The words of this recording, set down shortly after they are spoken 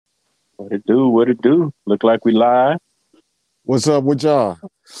What it do? What it do? Look like we live. What's up with y'all?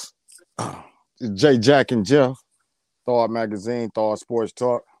 It's J Jack and Jeff. Thawed Magazine, Thawed Sports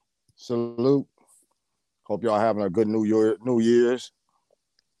Talk. Salute. Hope y'all having a good New Year's.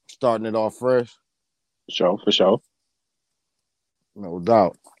 Starting it off fresh. For sure. No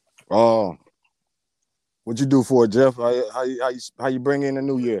doubt. What you do for it, Jeff? How you bring in the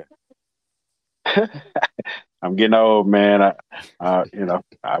new year? I'm getting old, man. I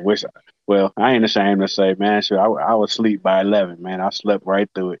wish. Well, I ain't ashamed to say, man. Sure, I was asleep by 11, man. I slept right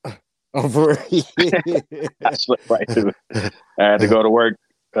through it. Oh, for I slept right through it. I had to go to work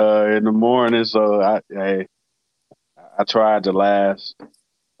in the morning, so I tried to last.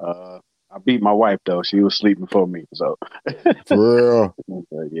 I beat my wife though; she was sleeping before me. So for real.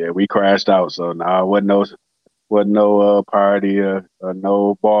 Yeah, we crashed out. So no, wasn't no party or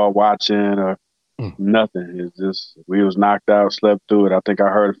no ball watching or nothing. It's just we was knocked out, slept through it. I think I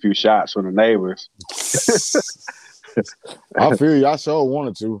heard a few shots from the neighbors. I feel you. I sure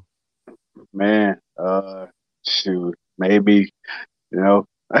wanted to. Man, shoot, maybe kind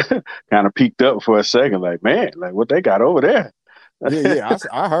of peeked up for a second. Like, man, like what they got over there? Yeah.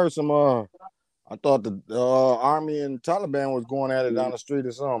 I heard some. I thought the army and Taliban was going at it down the street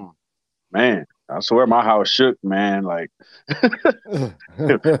or something. Man, I swear my house shook, man. Like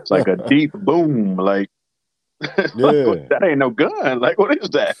it's like a deep boom. Like, yeah, that ain't no gun. Like, what is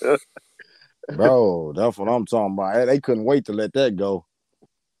that? Bro, that's what I'm talking about. They couldn't wait to let that go.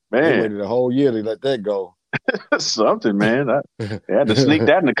 Man, they waited a whole year to let that go. Something, man. They had to sneak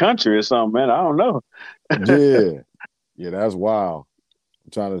that in the country or something, man. I don't know. Yeah, that's wild.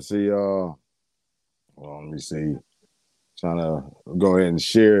 I'm trying to see. Let me see. Trying to go ahead and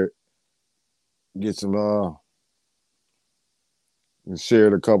share it. Get some.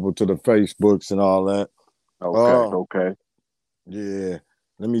 Shared a couple to the Facebooks and all that. Okay. Yeah.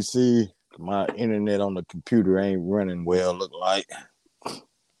 Let me see. My internet on the computer ain't running well, look like.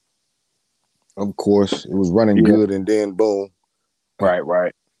 Of course, it was running good and then boom.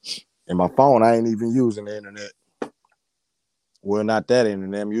 Right. And my phone, I ain't even using the internet. Well, not that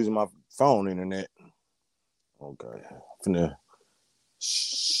internet. I'm using my phone internet. Okay. I'm finna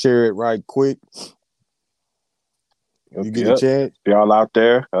share it right quick. You get a chance? Y'all out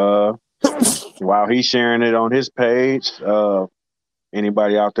there, while he's sharing it on his page,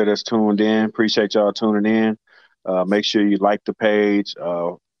 anybody out there that's tuned in, appreciate y'all tuning in. Make sure you like the page.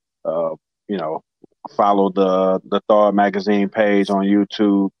 Follow the Thawed Magazine page on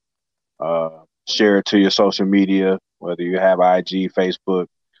YouTube. Share it to your social media, whether you have IG, Facebook,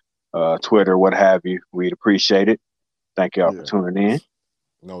 Twitter, what have you. We'd appreciate it. Thank y'all for tuning in.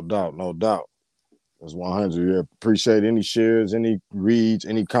 No doubt. That's 100. Yeah. Appreciate any shares, any reads,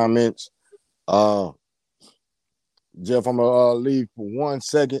 any comments. Jeff, I'm gonna leave for 1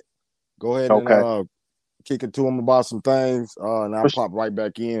 second. Go ahead and kick it to him about some things, and I'll pop right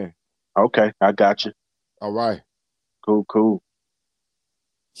back in. Okay, I got you. All right. Cool.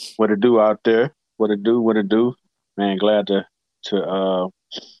 What it do out there? What it do? Man, glad to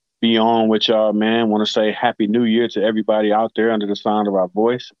be on with y'all, man. Want to say Happy New Year to everybody out there under the sound of our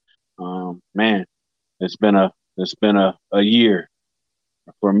voice. Man, it's been a year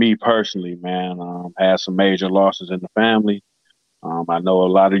for me personally, man. Had some major losses in the family. I know a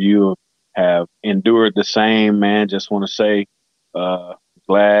lot of you have endured the same, man. Just want to say,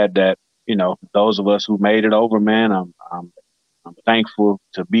 glad that those of us who made it over, man. I'm thankful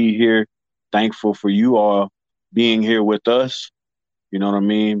to be here. Thankful for you all being here with us. You know what I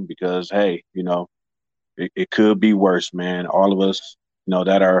mean? Because hey, it could be worse, man. All of us,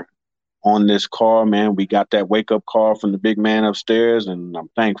 that are on this call, man, we got that wake up call from the big man upstairs, and I'm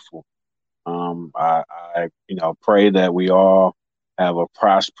thankful. I pray that we all have a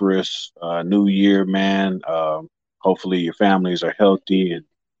prosperous new year, man. Hopefully your families are healthy, and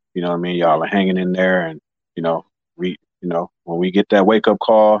you know what I mean, y'all are hanging in there, and when we get that wake up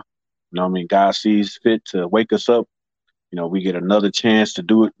call, what I mean, God sees fit to wake us up. We get another chance to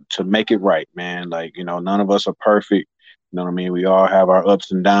do it, to make it right, man. Like, none of us are perfect. You know what I mean? We all have our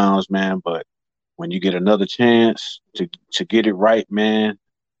ups and downs, man. But when you get another chance to get it right, man,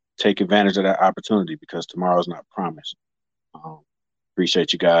 take advantage of that opportunity, because tomorrow's not promised.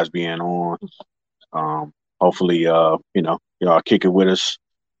 Appreciate you guys being on. Hopefully, y'all kick it with us.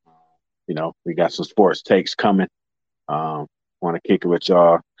 We got some sports takes coming. Want to kick it with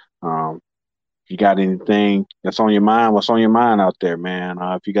y'all. If you got anything that's on your mind, what's on your mind out there, man?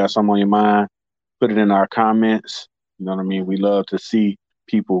 If you got something on your mind, put it in our comments. You know what I mean? We love to see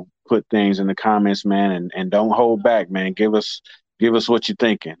people put things in the comments, man, and don't hold back, man. Give us what you're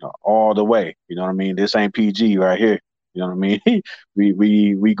thinking all the way. You know what I mean? This ain't PG right here. You know what I mean?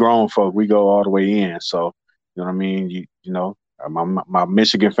 We grown folk. We go all the way in. So you know what I mean. My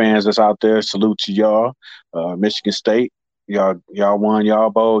Michigan fans that's out there, salute to y'all. Michigan State, y'all won y'all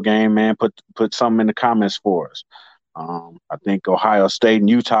bowl game, man. Put something in the comments for us. I think Ohio State and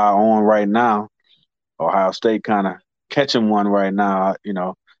Utah on right now. Ohio State kind of catching one right now.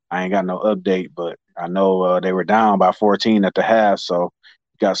 I ain't got no update, but I know they were down by 14 at the half. So,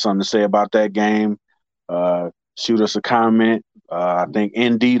 you got something to say about that game? Shoot us a comment. I think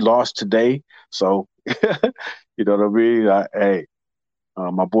ND lost today, so you know what I mean. Hey,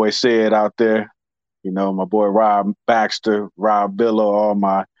 my boy said out there. My boy Rob Baxter, Rob Billow, all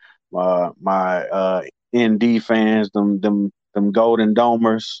my ND fans, them Golden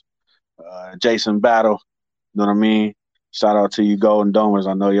Domers, Jason Battle. You know what I mean? Shout out to you, Golden Domers.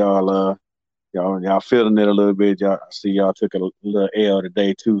 I know y'all feeling it a little bit. Y'all, I see y'all took a little L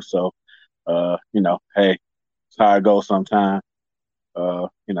today too. So, hey, it's how it goes sometimes. Uh,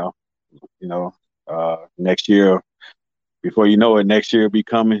 you know, next year, before you know it, next year will be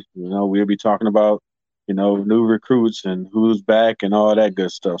coming. We'll be talking about, new recruits and who's back and all that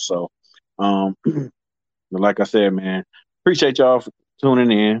good stuff. So, but like I said, man, appreciate y'all for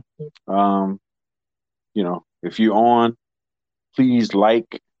tuning in. If you're on, please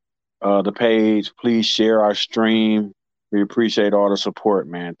like the page. Please share our stream. We appreciate all the support,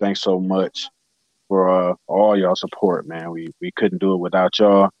 man. Thanks so much for all y'all support, man. We couldn't do it without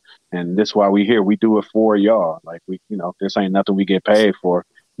y'all, and this is why we here. We do it for y'all. Like this ain't nothing we get paid for.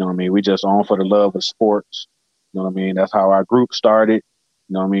 You know what I mean? We just on for the love of sports. You know what I mean? That's how our group started.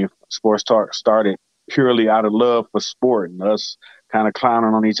 You know what I mean? Sports Talk started purely out of love for sport and us kind of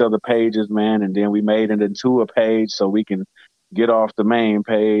clowning on each other pages, man. And then we made it into a page so we can get off the main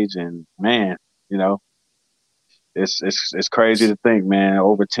page. And man, you know, it's crazy to think, man.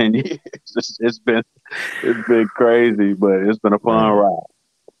 Over 10 years, it's been crazy, but it's been a fun Man, ride,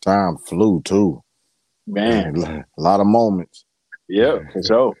 time flew too. man. A lot of moments. Yeah, for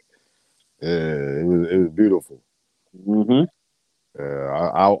sure. Yeah, it was beautiful. Hmm.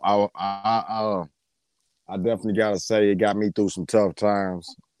 I definitely gotta say it got me through some tough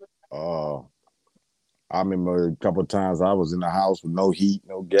times. Uh, I remember a couple of times I was in the house with no heat,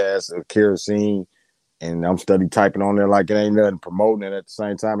 no gas, or kerosene, and I'm study typing on there like it ain't nothing, promoting it at the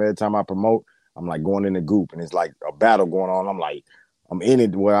same time. Every time I promote, I'm like going in the group, and it's like a battle going on. I'm like, I'm in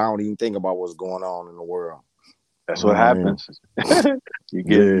it where I don't even think about what's going on in the world. That's You what know what I mean? happens. You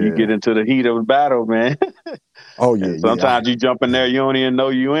get Yeah. into the heat of the battle, man. Oh yeah, And yeah. sometimes you jump in there, you don't even know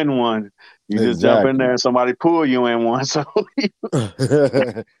you in one. You just jump in there Exactly. and somebody pull you in one. So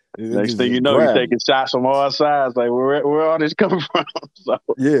It next thing you just know, you're grab you. taking shots from all sides. Like where all this coming from? So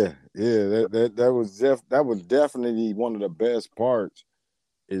Yeah, yeah. That was definitely one of the best parts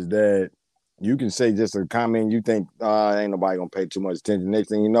is that you can say just a comment, you think ain't nobody gonna pay too much attention. Next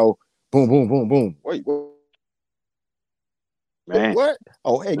thing you know, boom, boom, boom, boom. Wait, man, what?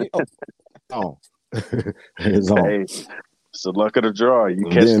 Oh, hey, on. It's on. hey, it's the luck of the draw. You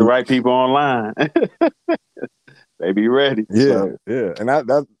And catch the then right people online, they be ready. yeah, So yeah. And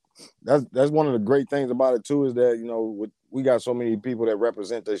that's one of the great things about it too, is that, we got so many people that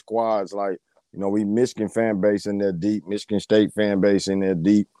represent their squads. Like, we Michigan fan base in there deep, Michigan State fan base in there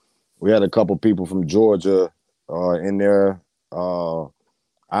deep. We had a couple people from Georgia in there. I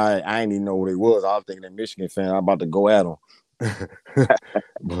didn't even know who they was. I was thinking they're Michigan fan. I'm about to go at them.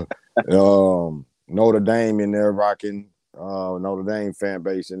 But, Notre Dame in there rocking. Notre Dame fan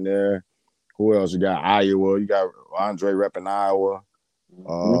base in there. Who else? You got Iowa. You got Andre repping Iowa. mhm,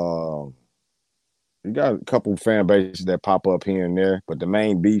 Uh, you got a couple fan bases that pop up here and there, but the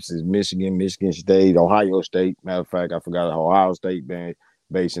main beefs is Michigan, Michigan State, Ohio State. Matter of fact, I forgot Ohio State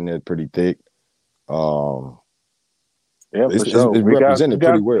base in there pretty thick. Um, yeah, for sure. it's We got we represented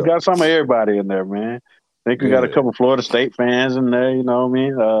pretty got we well. got some of everybody in there, man. I think we got a Yeah, couple Florida State fans in there. You know what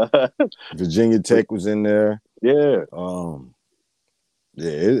I mean? Virginia Tech was in there. Yeah, Um,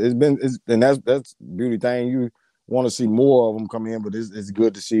 yeah, and that's beauty thing. You want to see more of them come in, but it's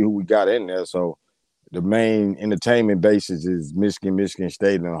good to see who we got in there. So the main entertainment basis is Michigan, Michigan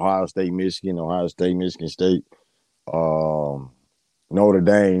State, and Ohio State, Michigan, Ohio State, Michigan State, um, Notre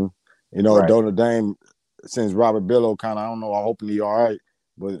Dame. right. Notre Dame, since Robert Billow kind of, I don't know, I'm hoping he all right,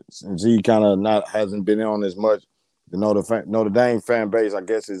 but since he kind of not hasn't been on as much, the Notre Dame fan base, I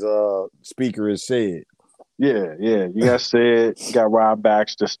guess, his speaker is said. Yeah, yeah. You got Sid, you got Rob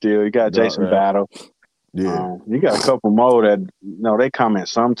Baxter still, you got Jason Right. Battle. Yeah. You got a couple more that they comment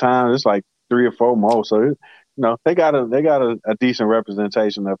sometimes. It's like three or four more. So they got a decent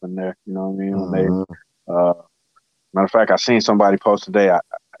representation up in there. You know what I mean? When they Mm-hmm. uh matter of fact, I seen somebody post today.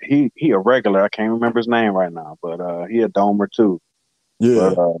 he a regular. I can't remember his name right now, but he a domer too.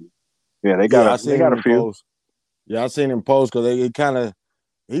 But Yeah, yeah, yeah, I they seen got a him few. post. Yeah, I seen him post because he kind of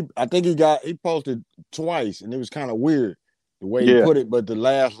I think he posted twice, and it was kind of weird the way he Yeah, put it. But the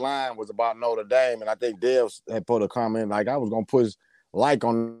last line was about Notre Dame, and I think Dev had put a comment like I was gonna put like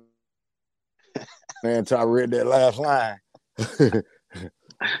on there until I read that last line.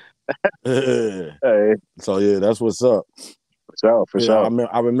 hey, So yeah, that's what's up. for sure, for Yeah, sure.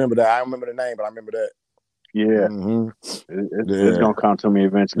 I remember that. I don't remember the name, but I remember that. Yeah, Mm-hmm. it's Yeah, gonna come to me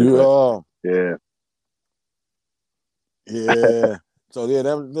eventually, but yeah, yeah, yeah. So yeah,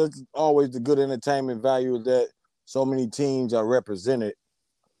 that's always the good entertainment value is that so many teams are represented.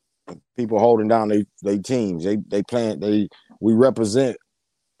 People holding down they teams. They playing we represent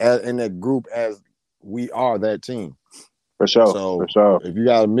in that group as we are that team. for sure, for So sure. if you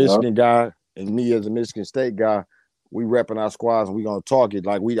got a Yep, Michigan guy and me as a Michigan State guy, we repping our squads and we gonna talk it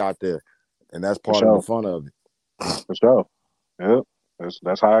like we out there, and that's for part of the sure, fun of it. for sure. Yep,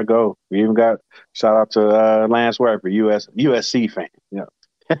 that's how I go. We even got shout out to Lance Werper, USC fan. Yeah,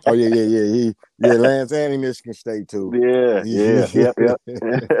 Oh yeah. Lance and he Michigan State too. yeah, yeah, yep, yep.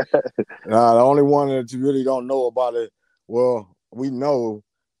 The only one that you really don't know about it, well, we know,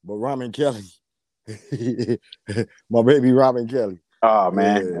 but Robin Kelly, my baby Robin Kelly. Oh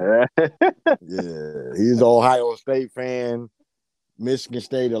man, Yeah, yeah. He's an Ohio State fan, Michigan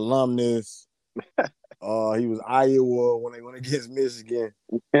State alumnus. He was Iowa when they went against Michigan.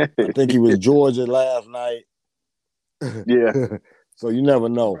 I think he was Georgia last night. yeah, So you never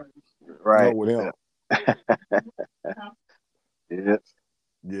know. right. With him. Yeah,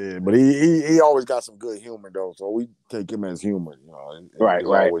 Yeah, but he always got some good humor though, so we take him as humor. You know, right, it's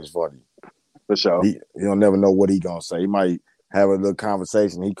right, always funny. for sure. He'll never know what he gonna say. He might have a little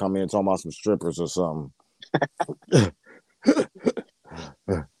conversation. He come in talking about some strippers or something.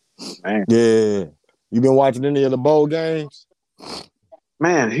 Man, Yeah, you been watching any of the bowl games?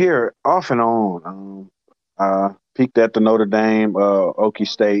 man, here off and on. Peaked at the Notre Dame, Okie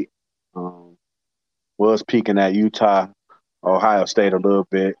State. Um, was peaking at Utah, Ohio State a little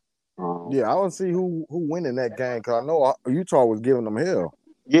bit. Um, Yeah, I want to see who winning that game because I know Utah was giving them hell.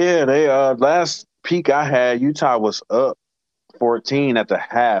 yeah, they last peak I had, Utah was up 14 at the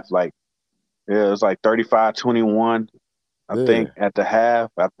half. Like yeah, it was like 35-21, I Yeah, think, at the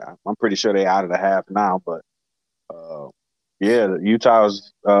half. I'm pretty sure they out of the half now, but uh, yeah, Utah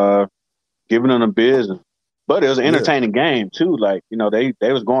was giving them a business. But it was an yeah. entertaining game too. Like they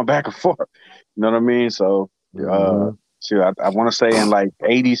was going back and forth. You know what I mean? So Mm-hmm. shoot, I want to say in like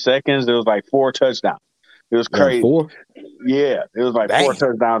 80 seconds there was like 4 touchdowns. It was Yeah, crazy. 4. Yeah, it was like four Damn.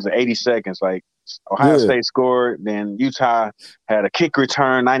 touchdowns in 80 seconds. Like Ohio Yeah, State scored, then Utah had a kick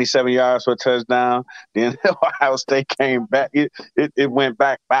return, 97 yards for a touchdown. Then Ohio State came back. It went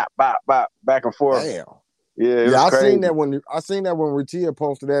back and forth. damn. Yeah, it Yeah, was I seen crazy. that when Ratia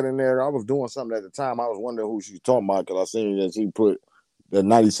posted that in there. I was doing something at the time. I was wondering who she was talking about because I seen that she put the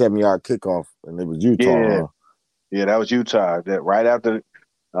 97-yard kickoff, and it was Utah, Yeah, huh? yeah, that was Utah. That right after,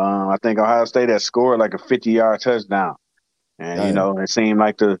 I think Ohio State had scored like a 50-yard touchdown, and Damn. it seemed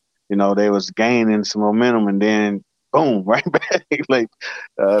like they was gaining some momentum, and then boom, right back. Like,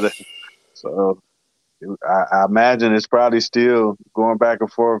 uh, so I imagine it's probably still going back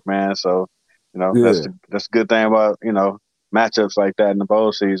and forth, man. So, Yeah. that's the good thing about matchups like that in the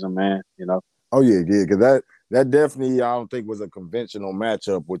bowl season, man. Oh yeah, yeah. Because that definitely I don't think was a conventional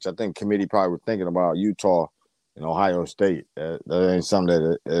matchup, which I think committee probably was thinking about Utah and Ohio State. That ain't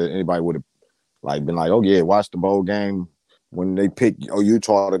something that anybody would have like been like, oh yeah, watch the bowl game when they pick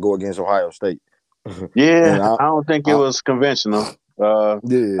Utah to go against Ohio State. Yeah, and I don't think it I was conventional.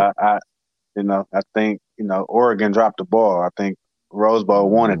 yeah. I think Oregon dropped the ball. I think Rose Bowl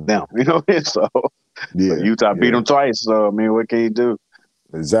wanted Mm, them. So but yeah, Utah beat yeah. them twice. So I mean, what can you do?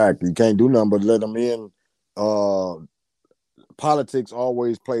 Exactly. You can't do nothing but let them in. Uh, Politics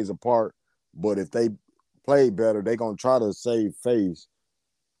always plays a part, but if they play better, they're gonna try to save face.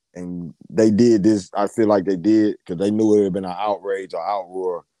 And they did this. I feel like they did because they knew it would have been an outrage or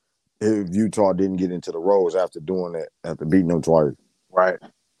outroar if Utah didn't get into the Rose after doing that, after beating them twice. Right?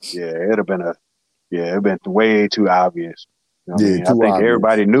 Yeah, it'd been way too obvious. You know what I Yeah, mean? I too think obvious.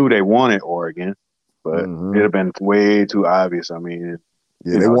 everybody knew they wanted Oregon, but it'd Mm-hmm. have been way too obvious. I mean,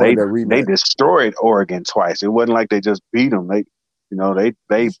 Yeah, they wanted that they rematch. destroyed Oregon twice. It wasn't like they just beat them. They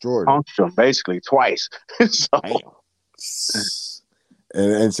Destroyed them. punched them basically twice. So Damn.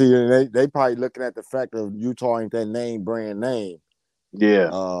 And see, they probably looking at the fact of Utah ain't that name brand name, yeah,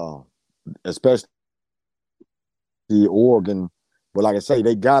 uh, especially Oregon. But like I say,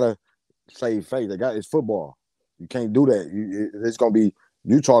 they gotta save face. It's football. You can't do that. It's gonna be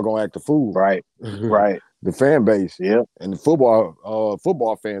Utah gonna act a fool. Right. Right. The fan base Yep. and the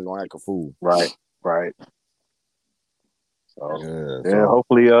football fans gonna act a fool. Right. Right. So Yeah. yeah, So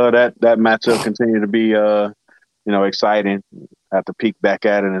hopefully that matchup continue to be exciting. Have to peek back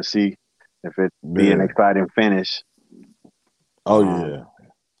at it and see if it be an yeah. exciting finish. Oh Um, yeah.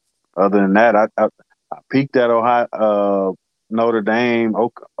 Other than that, I peeked at Ohio, Notre Dame,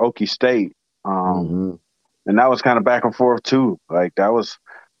 Okie State, Mm-hmm. and that was kind of back and forth too. Like that was,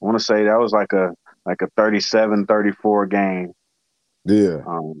 I want to say that was like a 37-34 game. Yeah.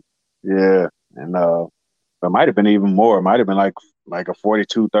 Um, yeah, and it might have been even more. It might have been like a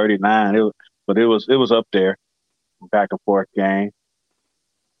 42-39. But it was up there, back and forth game.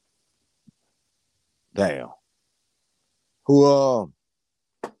 Damn. Who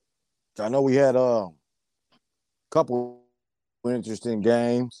I know we had a couple interesting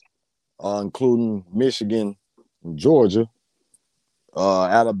games, including Michigan and Georgia,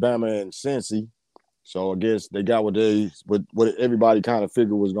 Alabama and Cincy. So I guess they got what everybody kind of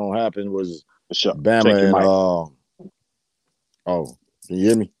figured was gonna happen was For sure. Check Bama your and mic. oh, can you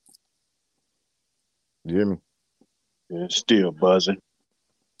hear me? You hear me? Yeah, still buzzing.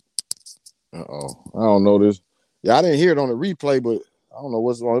 I don't know this. Yeah, I didn't hear it on the replay, but I don't know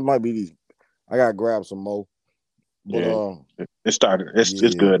what's wrong. It might be these. I gotta grab some more. But Yeah, it started. It's yeah.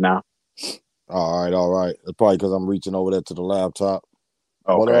 good now. All right. It's probably because I'm reaching over there to the laptop.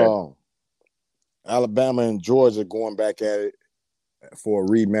 But Okay. Alabama and Georgia going back at it for a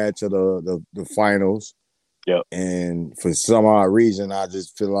rematch of the finals. Yep. And for some odd reason, I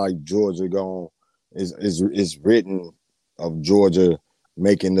just feel like Georgia is written of Georgia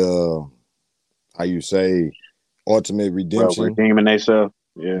making the how you say ultimate Well, redemption. redeeming themselves.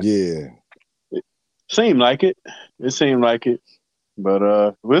 Yeah. Yeah. It seemed like it. It seemed like it.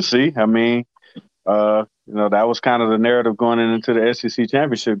 But we'll see. I mean, that was kind of the narrative going into the SEC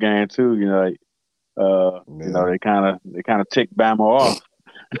championship game too. Yeah. They kind of ticked Bama off.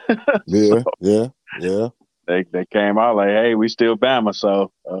 So Yeah. Yeah. Yeah. they came out like, hey, we still Bama.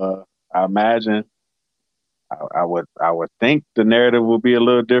 So I imagine I would think the narrative will be a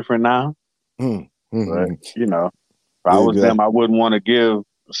little different now. But if I was yeah. them, I wouldn't want to give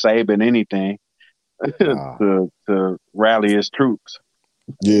Saban anything Nah. to rally his troops.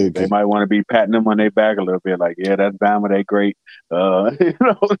 Yeah. They Cause might want to be patting them on their back a little bit, like, yeah, that's Bama, they great. You know,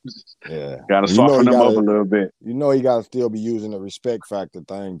 yeah. kind of And you know soften he them up a gotta little bit. still be using the respect factor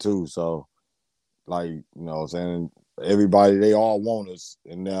thing too. So like, what I'm saying, everybody they all want us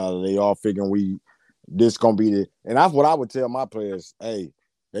and now they all figuring this gonna be and that's what I would tell my players, hey,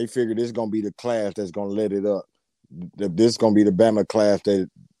 they figure this gonna be the class that's gonna let it up. This gonna be the Bama class that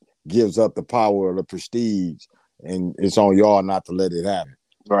gives up the power or the prestige, and it's on y'all not to let it happen.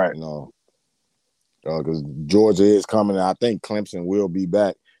 Right. You know, because Georgia is coming, and I think Clemson will be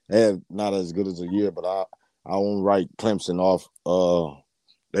back. They're not as good as a year, but I won't write Clemson off.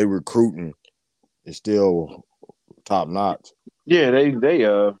 They recruiting is still top notch. Yeah, they ain't,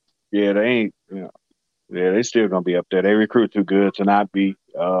 yeah, they still gonna be up there. They recruit too good to not be.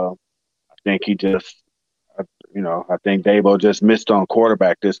 I think he just, I think Dabo just missed on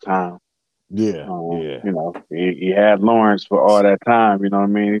quarterback this time. Yeah, yeah. He had Lawrence for all that time. You know what I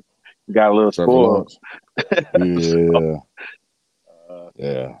mean? He got a little Trevor spoiled. Lawrence. So, Yeah, uh,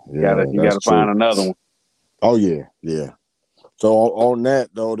 yeah, you gotta yeah. you That's gotta find true. another one. Oh yeah, yeah. So on that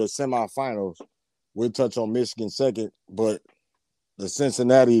though, the semifinals, we'll touch on Michigan second, but the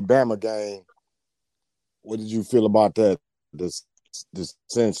Cincinnati Bama game. What did you feel about that? The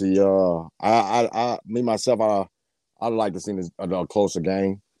Cincy. Me myself, I'd like to see a closer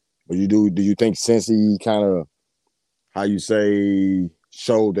game. But do you think Cincy kind of how you say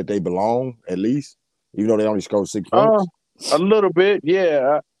showed that they belong at least, even though they only scored 6 points? A little bit,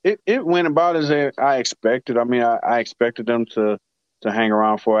 yeah. It went about as I expected. I mean, I expected them to hang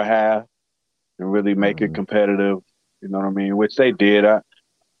around for a half and really make it Mm-hmm. competitive. You know what I mean? Which they did.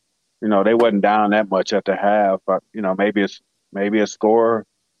 They wasn't down that much at the half. But maybe a score.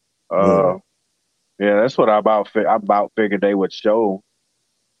 Yeah. Uh, yeah, that's what I about figured they would show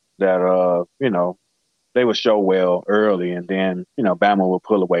that. They would show well early, and then Bama would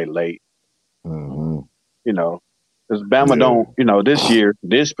pull away late. Mm-hmm. You know, because Bama Yeah. don't.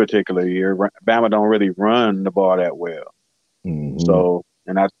 This particular year, Bama don't really run the ball that well. Mm-hmm. So,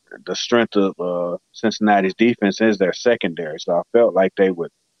 the strength of Cincinnati's defense is their secondary. So I felt like they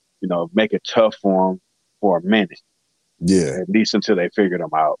would, make it tough for them for a minute, Yeah. at least until they figured them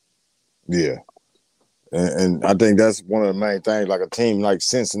out. Yeah. And I think that's one of the main things. Like a team like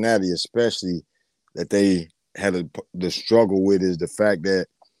Cincinnati, especially, that they had the struggle with is the fact that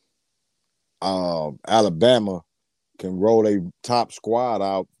Alabama can roll a top squad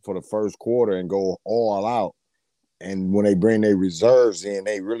out for the first quarter and go all out. And when they bring their reserves in,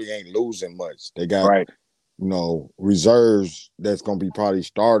 they really ain't losing much. They got, Right. reserves that's gonna be probably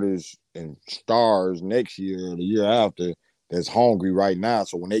starters and stars next year or the year after that's hungry right now.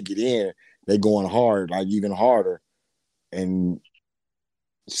 So when they get in, they going hard, like even harder. And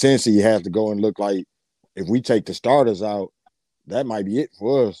since he has to go and look like if we take the starters out, that might be it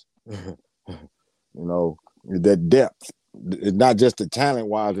for us. That depth. It's not just the talent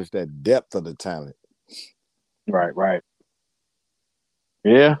wise, it's that depth of the talent. Right. Right.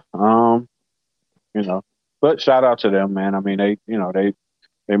 Yeah. You know, but shout out to them, man. I mean,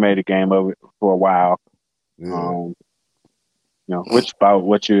 they made a game of it for a while. Yeah. Um, which about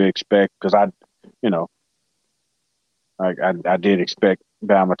what you expect because you know, I did expect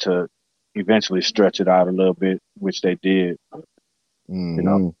Bama to eventually stretch it out a little bit, which they did. You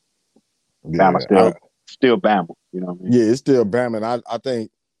know, Mm-hmm. Bama Yeah. still Bama. You know what I mean? Yeah, it's still Bama.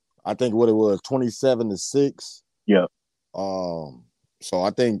 I think what it was, 27-6. Yeah. So I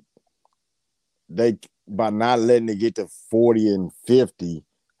think they by not letting it get to 40 and 50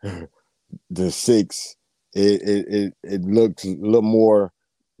 to 6, it looked a little more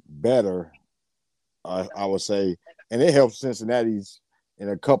better, I would say. And it helps Cincinnati's in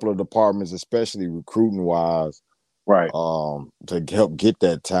a couple of departments, especially recruiting wise, Right. to help get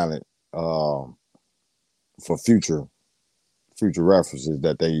that talent for future references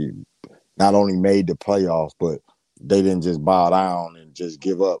that they not only made the playoffs, but they didn't just bow down and just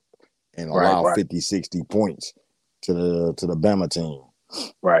give up and Right. allow Right. 50, 60 points to the Bama team.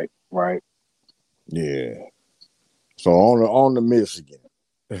 Right. Right. Yeah. So on the Michigan.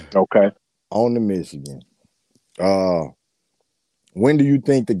 Okay. On the Michigan. Uh when do you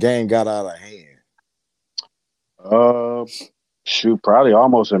think the game got out of hand? Uh, Shoot, probably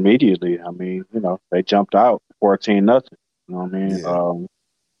almost immediately. I mean, they jumped out 14-0. You know what I mean?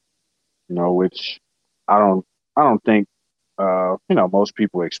 Yeah. Which I don't, I don't think, most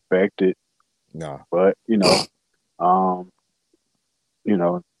people expected, No. but um, you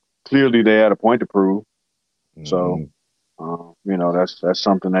know, clearly they had a point to prove. So, Mm-hmm. that's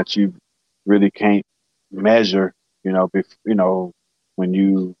something that you really can't measure. When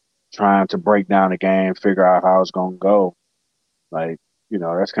you trying to break down the game, figure out how it's gonna go. Like,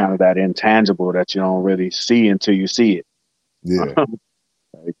 that's kind of that intangible that you don't really see until you see it. Yeah.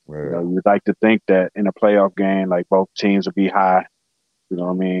 Like, Yeah. you'd like to think that in a playoff game, like both teams would be high. You know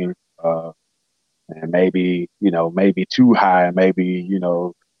what I mean? And maybe too high. Maybe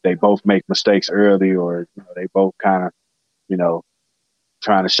they both make mistakes early, or they both kind of you know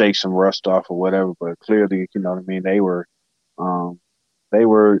trying to shake some rust off or whatever. But clearly, you know what I mean. Um, they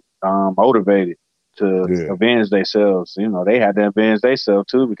were motivated to Yeah. avenge themselves. They had to avenge themselves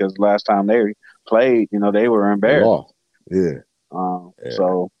too because last time they played, they were They embarrassed. lost. Yeah. Yeah.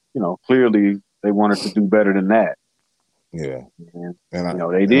 So clearly they wanted to do better than that, Yeah. and And I they and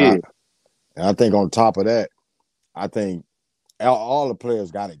I did. and I think on top of that, I think all the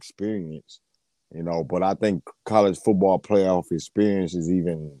players got experience, but I think college football playoff experience is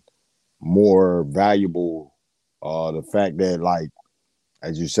even more valuable. The fact that, like,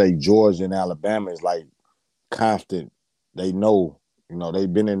 as you say, Georgia and Alabama is like constant. They know,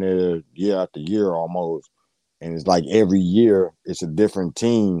 they've been in there year after year almost. And it's like every year it's a different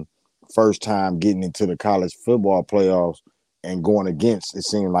team, first time getting into the college football playoffs and going against, it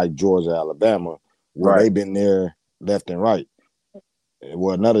seemed like Georgia, Alabama, where Right, they've been there left and right.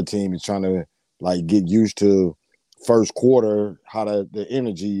 Where another team is trying to like get used to first quarter, how the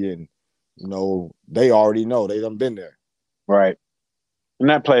energy, and they already know, they done been there. right, and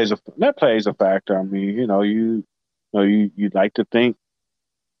that plays a factor. I mean, you'd like to think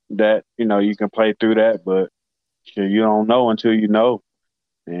that you can play through that, but sure, you don't know until you know,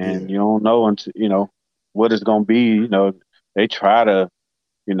 and Yeah. you don't know until what it's gonna be. They try to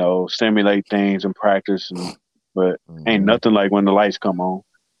simulate things in practice, but ain't Mm-hmm. nothing like when the lights come on.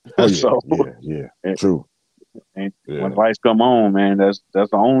 Oh yeah, So, yeah, yeah. and, True. and when the Yeah. lights come on, man, that's the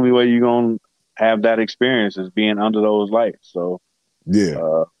only way you're gonna have that experience is being under those lights. So, Yeah.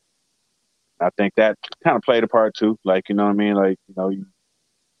 uh, I think that kind of played a part too. Like, you know what I mean? Like,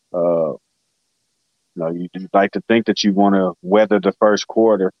 uh, you'd like to think that you want to weather the first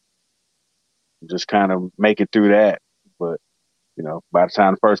quarter, just kind of make it through that, but by the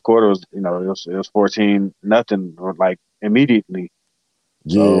time the first quarter was, it was 14-0, like immediately.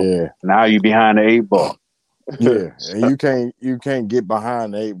 So Yeah. now you're behind the eight ball. Yeah. And So, you can't get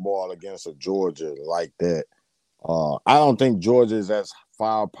behind the eight ball against a Georgia like that. I don't think Georgia is as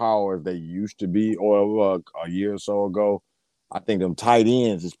firepower as they used to be, or a year or so ago. I think them tight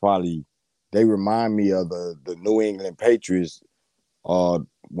ends is probably they remind me of the New England Patriots uh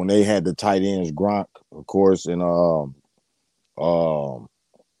when they had the tight ends Gronk, of course, and um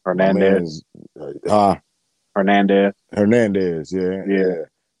my Hernandez, man's uh, Hernandez. Hernandez, yeah, Yeah, yeah.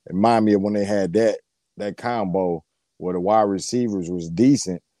 Remind me of when they had that combo where the wide receivers was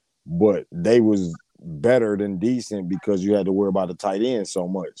decent, but they was better than decent because you had to worry about the tight end so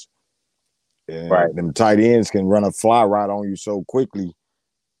much. right, And them tight ends can run a fly right on you so quickly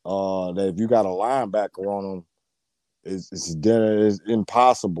that if you got a linebacker on them, it's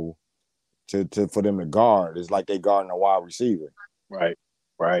impossible to for them to guard. It's like they guarding a wide receiver. right,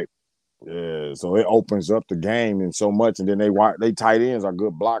 right, Yeah, so it opens up the game and so much, and then they tight ends are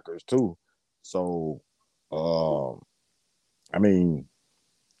good blockers too. So, um, I mean,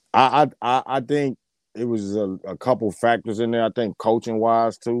 I think it was a couple factors in there. I think coaching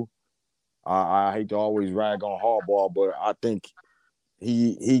wise too. I hate to always rag on Harbaugh, but I think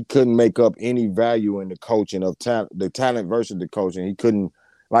he couldn't make up any value in the coaching of talent, the talent versus the coaching. He couldn't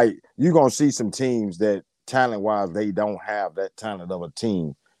like you're gonna see some teams that talent wise they don't have that talent of a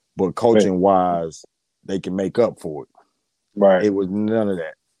team, but yeah, coaching wise they can make up for it. right, It was none of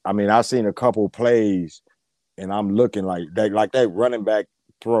that. I mean, I've seen a couple plays and I'm looking like that running back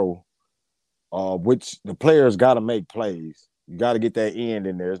throw, which the players got to make plays. You got to get that end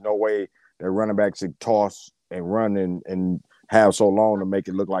in there. There's no way that running back should toss and run and have so long to make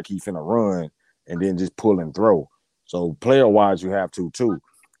it look like he finna run and then just pull and throw. So player wise, you have to too.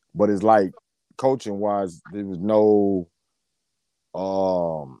 But it's like coaching wise, there was no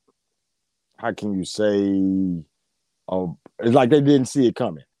how can you say it's like they didn't see it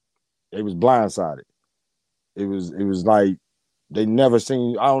coming. They was blindsided. It was like they never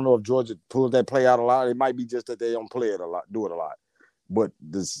seen. I don't know if Georgia pulled that play out a lot. It might be just that they don't play it a lot, do it a lot. But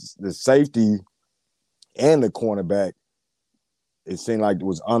the safety and the cornerback, it seemed like it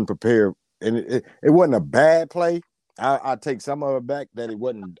was unprepared, and it wasn't a bad play. I take some of it back that it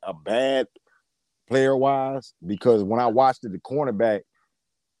wasn't a bad player wise because when I watched it, the cornerback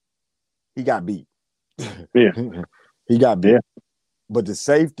he got beat. yeah, He got yeah, beat, but the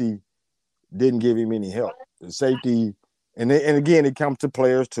safety didn't give him any help. The safety, and again, it comes to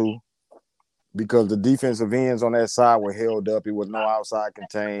players too because the defensive ends on that side were held up. It was no outside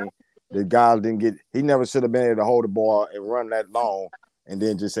contain. The guys didn't get. He never should have been able to hold the ball and run that long, and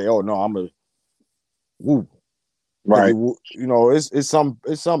then just say, "Oh no, I'm a whoop." Because right. it's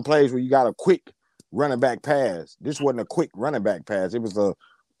some plays where you got a quick running back pass. This wasn't a quick running back pass. It was a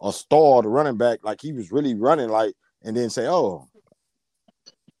stalled running back, like he was really running, like, and then say, "Oh,"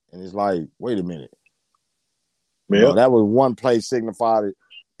 and it's like, wait a minute. Yeah, That was one play signified it,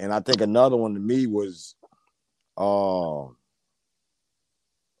 and I think another one to me was uh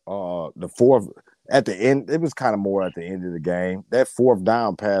the fourth at the end. It was kind of more at the end of the game. That fourth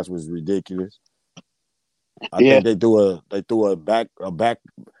down pass was ridiculous. I yeah, think they threw a back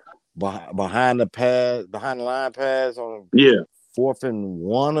behind the line pass on yeah. 4th and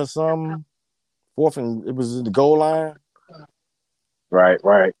 1 or something. It was in the goal line. Right,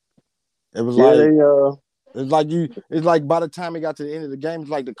 right. It was Yeah, like they it's like by the time it got to the end of the game, it's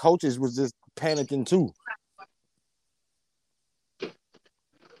like the coaches was just panicking too.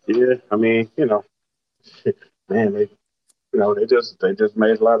 yeah. I mean, man, they just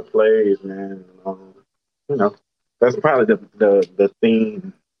made a lot of plays, man. You know, that's probably the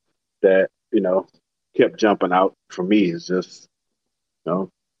theme that kept jumping out for me is just you know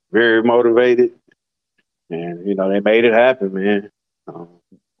very motivated, and they made it happen, man. Um,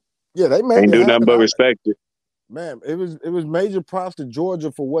 Yeah, they made Can't it do nothing happen. but respect it. Man, it was major props to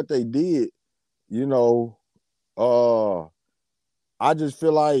Georgia for what they did. You know, uh, I just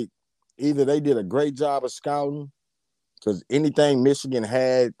feel like either they did a great job of scouting because anything Michigan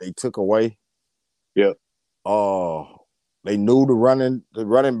had, they took away. Yeah, Uh, they knew the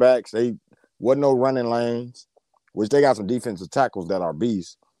running backs. They wasn't no running lanes, which they got some defensive tackles that are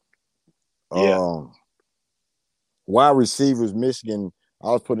beasts. yeah, Um, wide receivers, Michigan.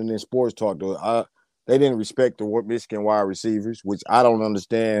 I was putting in sports talk though. They didn't respect the Michigan wide receivers, which I don't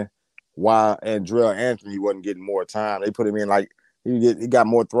understand why Andrell Anthony wasn't getting more time. They put him in like he got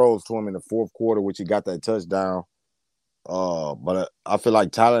more throws to him in the fourth quarter, which he got that touchdown. But I feel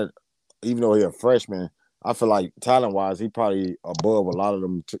like talent, even though he's a freshman, I feel like talent wise, he probably above a lot of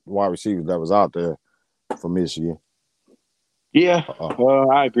them wide receivers that was out there for Michigan. yeah. Uh,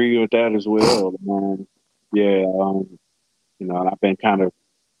 I agree with that as well. Yeah, and I've been kind of,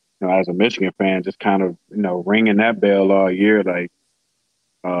 as a Michigan fan, just kind of, ringing that bell all year, like,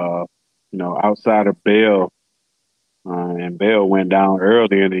 uh, outside of Bell, and Bell went down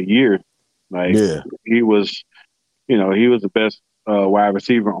early in the year. Like yeah, he was, he was the best, wide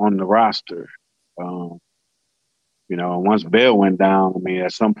receiver on the roster. Um, and once Bell went down, I mean,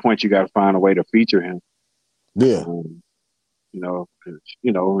 at some point you got to find a way to feature him. Yeah, Um, 'Cause,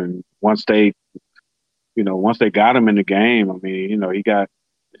 and once they got him in the game, I mean, he got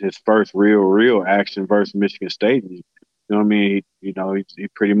his first real action versus Michigan State. You know what I mean? He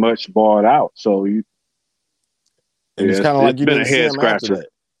pretty much balled out. So and it's yeah, kind of like it's you been a didn't see head him after scratcher. that.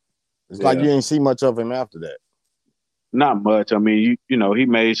 It's like Yeah. you didn't see much of him after that. Not much. I mean, he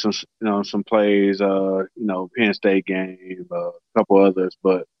made some plays. Penn State game, a couple others,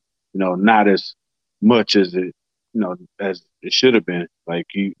 but not as much as as it should have been. Like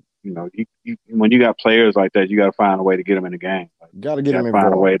when you got players like that, you got to find a way to get them in the game. Like, Got to you get got him to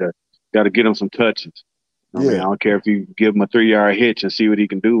find a way involved. to, got to get him some touches. I mean, I Yeah, don't care if you give him a 3-yard hitch and see what he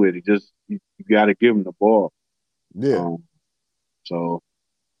can do with it. Just you got to give him the ball. yeah, Um, so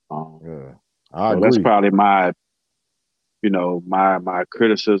um, yeah. I so that's agree. probably my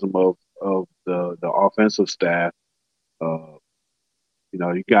criticism of the offensive staff. Uh,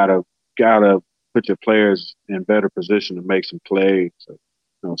 you gotta put your players in better position to make some plays. So,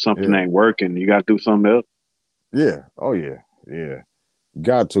 something Yeah, ain't working. You got to do something else. yeah. Oh yeah, yeah.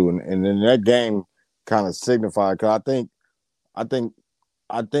 Got to, and then that game kind of signified because I think,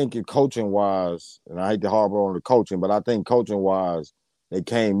 I think in coaching wise, and I hate to harbor on the coaching, but I think coaching wise, they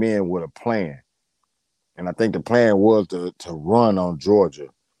came in with a plan, and I think the plan was to run on Georgia.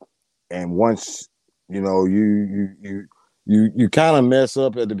 And once you kind of mess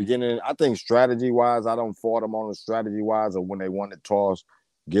up at the beginning. I think strategy wise, I don't fault them on the strategy wise of when they won the toss,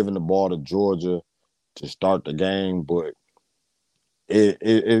 giving the ball to Georgia to start the game, but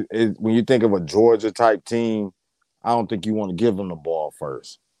when you think of a Georgia type team, I don't think you want to give them the ball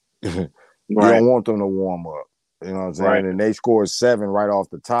first. You Right, don't want them to warm up. You know what I'm right. saying? And they scored 7 right off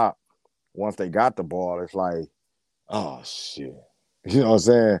the top. Once they got the ball, it's like, oh shit. You know what I'm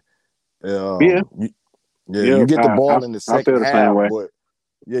saying? Yeah, Yeah, yeah. you get the I ball in the I second feel the same half, way. but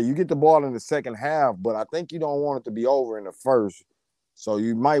yeah, you get the ball in the second half, but I think you don't want it to be over in the first. So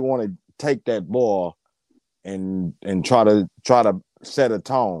you might want to take that ball and try to set a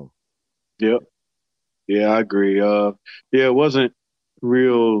tone. Yep. Yeah, I agree. Yeah, it wasn't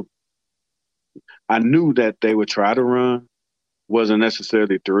real. I knew that they would try to run. Wasn't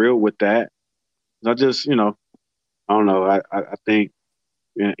necessarily thrilled with that. I just, I don't know. I think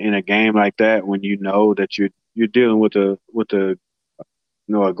in a game like that, when you know that you're dealing with a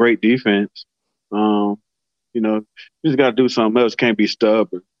a great defense, um, you just got to do something else. Can't be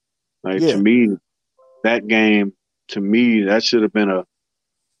stubborn. Like to Yeah, me, that game, to me, that should have been a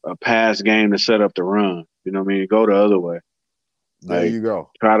pass game to set up the run. You know what I mean? Go the other way. there Like you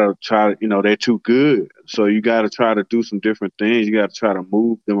go. try to, they're too good. So you got to try to do some different things. You got to try to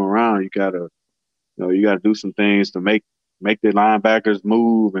move them around. You got to do some things to make the linebackers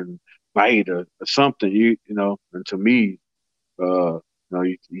move and fight or something. And to me,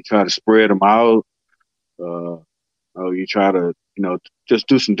 you try to spread them out. Uh, you try to, just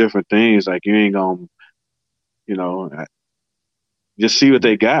do some different things. Like you ain't gonna, you know, just see what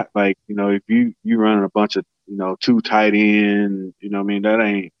they got. Like, if you running a bunch of, two tight end, I mean, that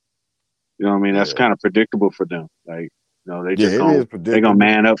ain't, I mean, that's Yeah, kind of predictable for them. Like, yeah, it is they gonna predictable.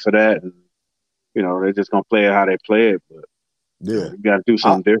 man up for that, and they're just gonna play it how they play it. But Yeah, you got to do I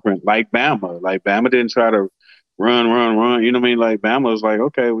something different. Like Bama, didn't try to run. You know what I mean? Like Bama was like,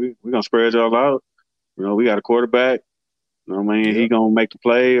 okay, we gonna spread y'all out. We got a quarterback. You know what I mean? yeah, He gonna make the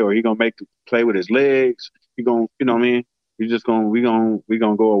play, or he gonna make the play with his legs. He gonna, you know what I mean? We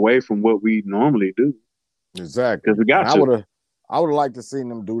gonna go away from what we normally do because exactly. we And got to. I would have liked to see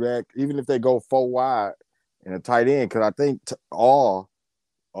them do that, even if they go 4 wide and a tight end, because I think all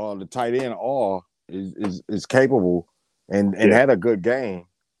the tight end all is capable and Yeah, had a good game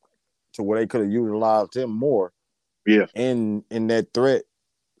to where they could have utilized him more yeah, in that threat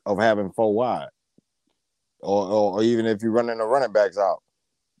of having 4 wide, or even if you're running the running backs out,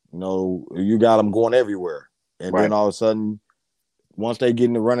 you got them going everywhere, and then right, all of a sudden, once they get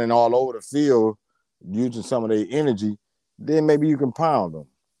into running all over the field, using some of their energy, then maybe you can pound them,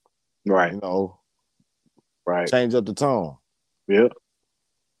 right, you know, right. change up the tone. Yeah,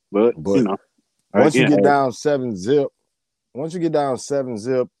 but But once you again, get down 7-zip, once you get down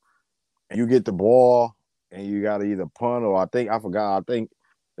 7-zip, and you get the ball, and you got to either punt or I forgot. I think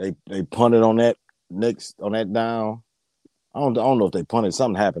they punted on that down. I don't know if they punted.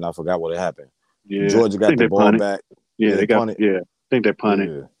 Something happened. I forgot what happened. yeah, Georgia I got think the they ball punted. back. Yeah, Yeah, they they got. punted. Yeah, I think they punted,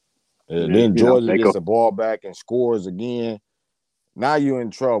 Yeah. and then Then Georgia they gets go. the ball back and scores again. Now you're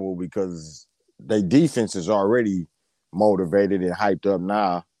in trouble because their defense is already motivated and hyped up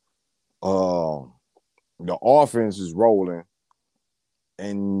now. Uh, the offense is rolling,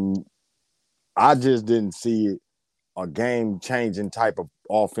 and I just didn't see it a game changing type of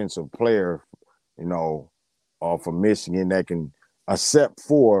offensive player, you know, for Michigan that can, except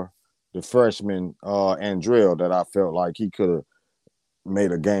for the freshman Andrell, that I felt like he could have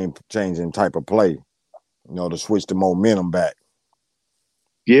made a game changing type of play, to switch the momentum back.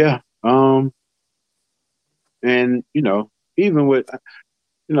 Yeah. And even with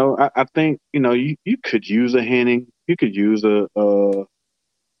I think you could use a Henning, you could use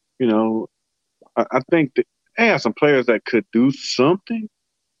you know, I think that they have some players that could do something.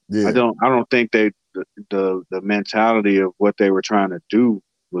 Yeah. I don't think the mentality of what they were trying to do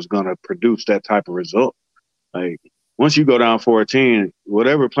was going to produce that type of result. Like once you go down 14,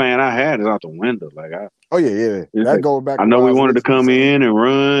 whatever plan I had is out the window. Oh yeah, yeah. That goes back I to what know I we was wanted to originally come saying. in and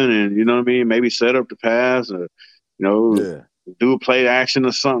run, and you know what I mean. Maybe set up the pass, or Yeah. do a play action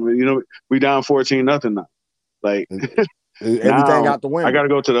or something. We down 14-0 now. Like Everything now, out the I got window. to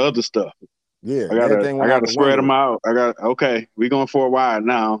go to the other stuff. Yeah, everything I went out gotta the spread them window. out. Okay, we going for a wide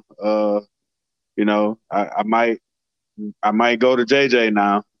now. I might go to JJ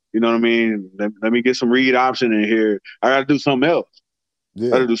now. You know what I mean? Let me get some read option in here. I got to do something else. I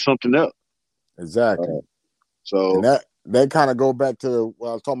got to Yeah, do something else. exactly. Uh, And so that kind of go back to what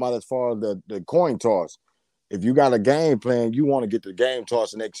I was talking about as far as the coin toss. If you got a game plan, you want to get the game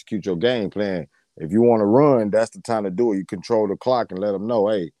toss and execute your game plan. If you want to run, that's the time to do it. You control the clock and let them know,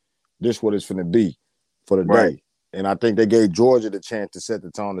 hey, this what it's going to be for the right, day. And I think they gave Georgia the chance to set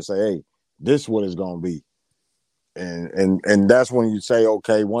the tone to say, hey, this what it's going to be. And that's when you say,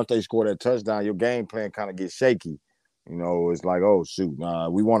 okay, once they score that touchdown, your game plan kind of gets shaky. It's like, oh shoot,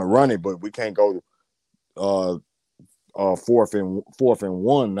 we want to run it, but we can't go uh fourth and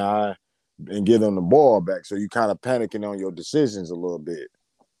one now and give them the ball back. So you kind of panicking on your decisions a little bit.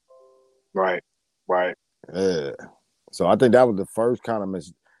 right, right, Yeah. So I think that was the first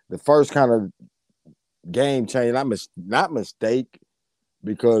kind of game change. Not mistake,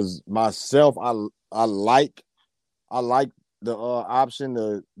 because myself, I like the option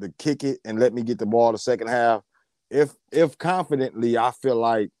to kick it and let me get the ball the second half. If confidently I feel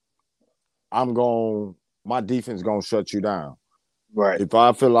like my defense gonna shut you down. right, If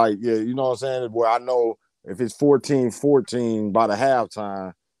I feel like, yeah, you know what I'm saying, where I know if it's 14-14 by the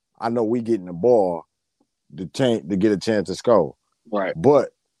halftime, I know we getting the ball to get a chance to score. right,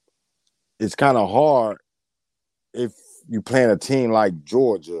 But it's kind of hard if you playing a team like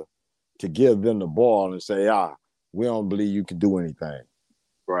Georgia to give them the ball and say, we don't believe you can do anything.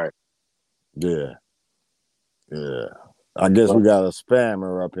 right. Yeah, yeah. I guess we Well, got a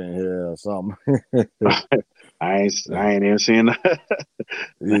spammer up in here or something. I ain't even seeing that.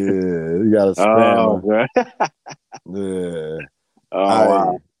 Yeah, we got a Oh, spammer. man. Yeah. Oh, Hey,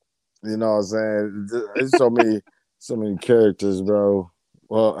 wow, you know what I'm saying? It's so many characters, bro.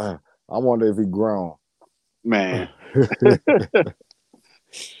 Well, I wonder if he grown. man. Hey,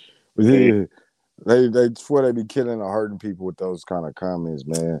 Yeah, they swear they be killing or hurting people with those kind of comments,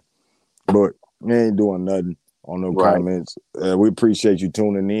 man. But we ain't doing nothing on no right. comments. We appreciate you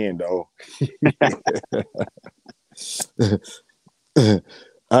tuning in, though.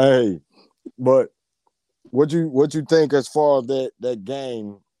 Hey, but what you think as far as that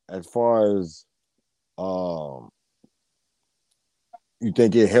game? As far as um, you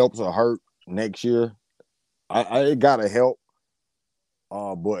think it helps or hurt next year? It gotta help.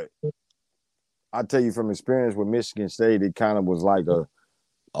 But I tell you from experience with Michigan State, it kind of was like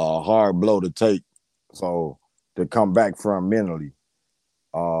a hard blow to take. So to come back from mentally,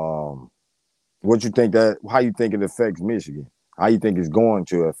 um, what you think how you think it affects Michigan? How you think it's going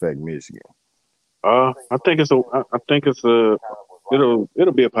to affect Michigan? I think I think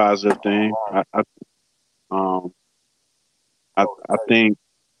it'll be a positive thing. Um, I think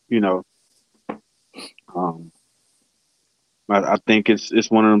you know, um, I think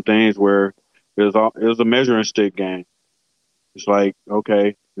it's one of them things where it was a measuring stick game. It's like,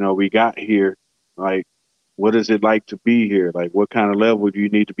 okay, we got here. Like, what is it like to be here? Like, what kind of level do you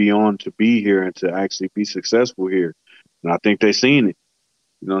need to be on to be here and to actually be successful here? And I think they've seen it.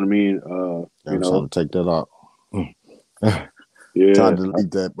 You know what I mean? I was trying to take that out. Yeah. Trying to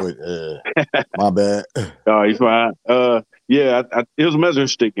delete that, but my bad. Oh, he's fine. Yeah, it was a measuring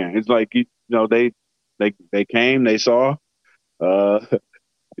stick game. It's like they came, they saw. Uh,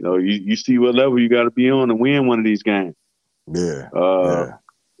 you see what level you got to be on to win one of these games. Yeah, Uh,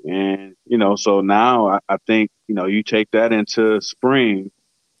 yeah, and so now I think you take that into spring.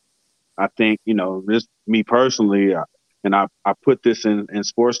 I think this me personally, and I put this in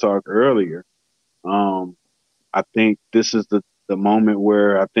sports talk earlier. Um, I think this is the moment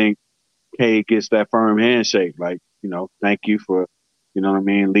where I think K gets that firm handshake. Like, thank you for You know what I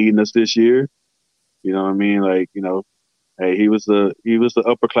mean? Leading us this year. You know what I mean? Like, hey, he was the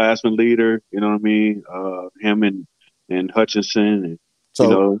upperclassman leader. You know what I mean? Him and Hutchinson, and you So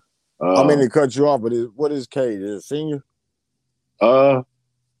know, I mean uh, to cut you off, but what is Cade? Is it senior? uh,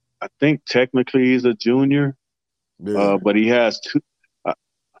 I think technically he's a junior, Yeah. but he has two. Uh,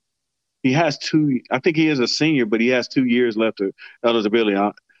 he has two. I think he is a senior, but he has 2 years left of eligibility.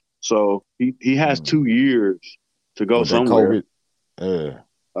 So he has Mm. 2 years to go With that somewhere. COVID.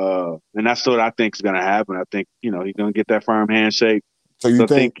 Yeah. And that's what I think is going to happen. I think he's going to get that firm handshake. So you So I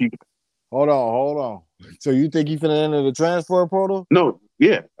think think he hold on. So you think he finna enter the transfer portal? no,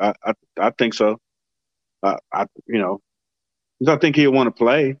 yeah, I think so. I 'cause I think he'll want to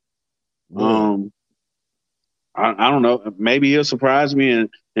play. Yeah. Um, I don't know. Maybe he'll surprise me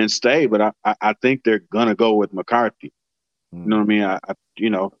and stay, but I think they're gonna go with McCarthy. You know what I Mm.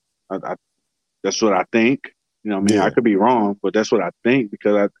 mean? I that's what I think. You know what I mean? I Yeah. could be wrong, but that's what I think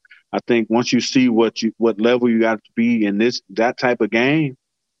because I think once you see what level you got to be in that type of game,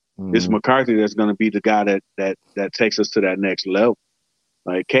 it's Mm. McCarthy that's going to be the guy that takes us to that next level.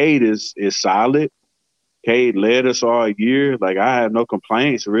 Like Cade is solid. Cade led us all year. Like I have no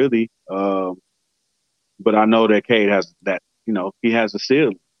complaints really. But I know that Cade has that. He has the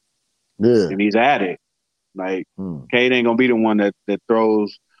ceiling Yeah. and he's at it. Like Mm. Cade ain't gonna be the one that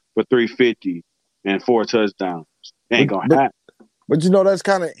throws for 350 and 4 touchdowns. It ain't But gonna but happen. but that's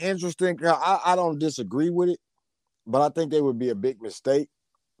kind of interesting. I don't disagree with it, but I think they would be a big mistake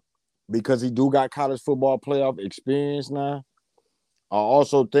because he do got college football playoff experience now. I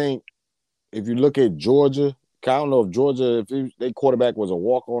also think if you look at Georgia, I don't know if Georgia, if their quarterback was a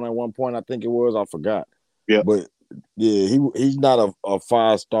walk on at one point, I think it was, I forgot. Yep. But yeah, he's not a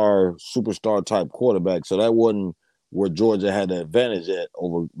 5-star superstar type quarterback, so that wasn't where Georgia had the advantage at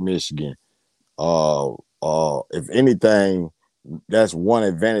over Michigan. If anything, that's one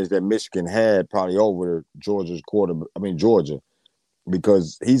advantage that Michigan had probably over Georgia's quarter. I mean Georgia,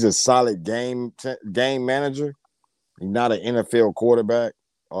 because he's a solid game manager. He's not an NFL quarterback,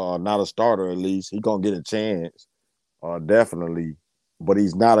 not a starter at least. He's gonna get a chance, definitely. But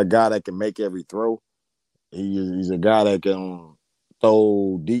he's not a guy that can make every throw. He's a guy that can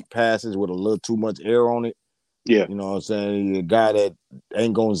throw deep passes with a little too much air on it. Yeah. You know what I'm saying? He's a guy that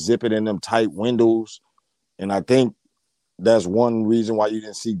ain't gonna zip it in them tight windows. And I think that's one reason why you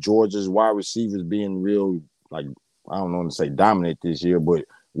didn't see Georgia's wide receivers being real, like, I don't want to say dominant this year, but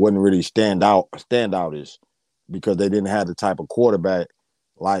wouldn't really standoutish because they didn't have the type of quarterback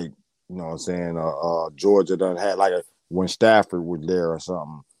like, you know what I'm saying, Georgia done had, like when Stafford was there or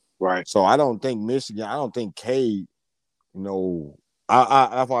something. Right. So I don't think Michigan, I don't think Cade, you know,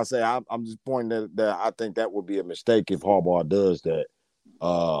 that's why I say I'm just pointing that I think that would be a mistake if Harbaugh does that.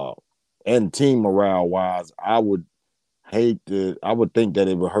 Uh, and team morale wise, I would think that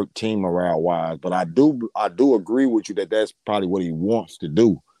it would hurt team morale wise, but I do agree with you that that's probably what he wants to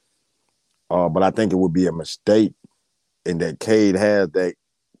do. But I think it would be a mistake in that Cade has that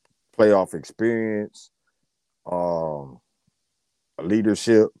playoff experience, um,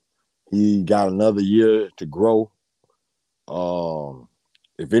 leadership. He got another year to grow. Um,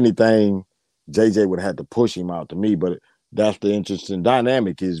 if anything, JJ would have to push him out to me, but that's the interesting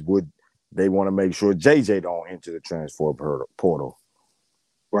dynamic is would they want to make sure JJ don't enter the transfer portal.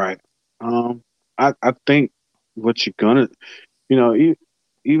 Right. I think what you're gonna,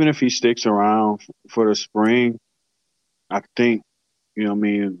 even if he sticks around for the spring, I think, what I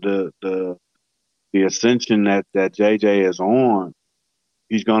mean, the ascension that JJ is on,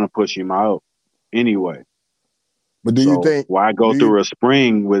 he's gonna push him out anyway. But do you So think why go do you through a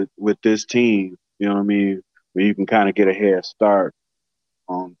spring with this team? You know what I mean? Where you can kind of get a head start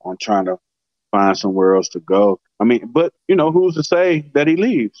on trying to find somewhere else to go. I mean, but who's to say that he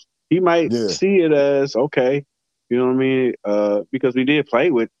leaves? He might yeah, see it as okay. You know what I mean? Because we did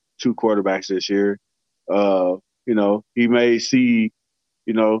play with two quarterbacks this year. Uh, he may see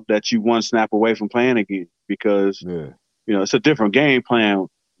that you one snap away from playing again because yeah, it's a different game plan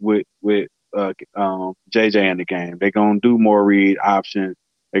with JJ in the game. They're gonna do more read option.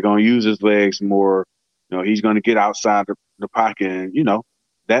 They're gonna use his legs more. He's gonna get outside the pocket, and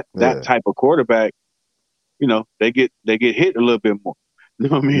that yeah, type of quarterback. They get hit a little bit more. You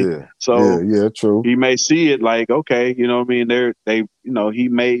know what I mean? yeah, yeah, So yeah, true. he may see it like, okay, you know what I mean? He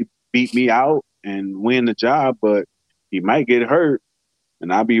may beat me out and win the job, but he might get hurt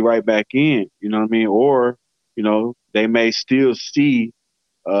and I'll be right back in. You know what I mean? Or they may still see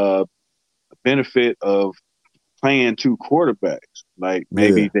a benefit of playing two quarterbacks. Like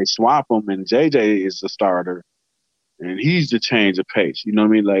maybe Yeah, they swap them and JJ is the starter and he's the change of pace. You know what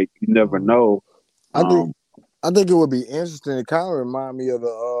I mean? Like you never mm. know. I think Um, I think it would be interesting. It kind of remind me of the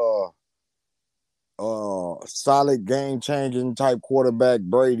solid game changing type quarterback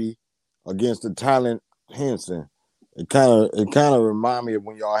Brady against the talent Henson. It kind of remind me of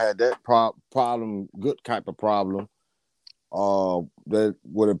when y'all had that problem, good type of problem. That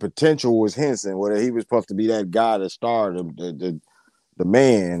where the potential was Henson, where he was supposed to be that guy that started the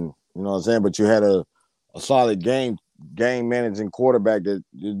man. You know what I'm saying? But you had a solid game managing quarterback that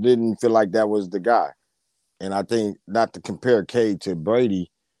didn't feel like that was the guy. And I think not to compare Cade to Brady,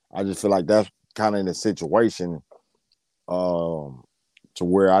 I just feel like that's kind of in a situation um, to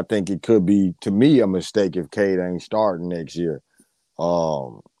where I think it could be, to me, a mistake if Cade ain't starting next year.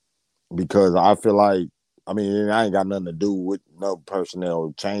 Um, because I feel like, I mean, I ain't got nothing to do with no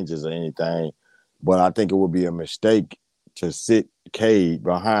personnel changes or anything, but I think it would be a mistake to sit Cade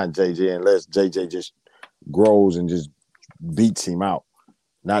behind JJ unless JJ just grows and just beats him out.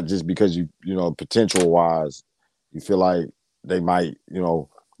 Not just because potential wise, you feel like they might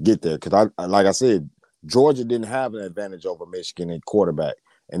get there. Because like I said, Georgia didn't have an advantage over Michigan in quarterback,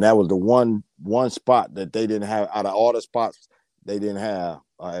 and that was the one spot that they didn't have out of all the spots. They didn't have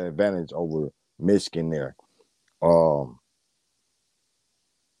an advantage over Michigan there. Um,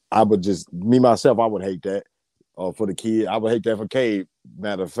 I would just me myself, I would hate that for the kid. I would hate that for Cade.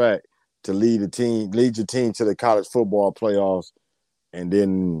 Matter of fact, to lead your team to the college football playoffs, and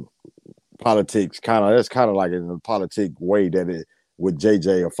then politics that's kind of like in a politic way that it with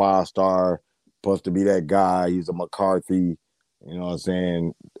JJ, a 5-star, supposed to be that guy. He's a McCarthy. You know what I'm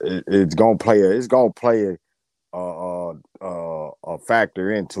saying? It's gonna play a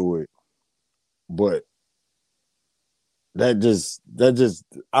factor into it, but that just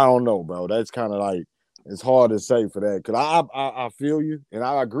I don't know, bro. That's kind of like it's hard to say for that because I feel you and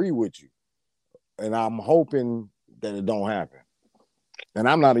I agree with you, and I'm hoping that it don't happen. And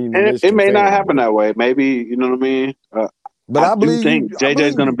I'm not even a And it Michigan may not fan, happen but that way. Maybe you know what I mean. but I I do believe you. think I JJ is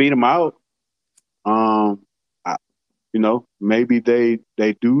believe going to you. beat him out. Um, I, maybe they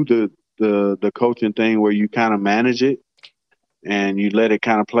do the coaching thing where you kind of manage it and you let it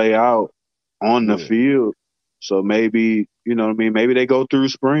kind of play out on the Yeah, field. So maybe you know what I mean. Maybe they go through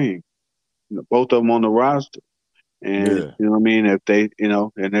spring, both of them on the roster, and yeah, you know what I mean. If they,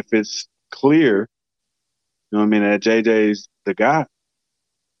 and if it's clear, you know what I mean, that JJ's the guy,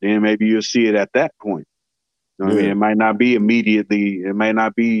 then maybe you'll see it at that point. You know what I mean? yeah. It might not be immediately. It may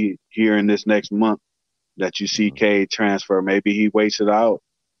not be here in this next month that you see Mm, Cade transfer. Maybe he waits it out.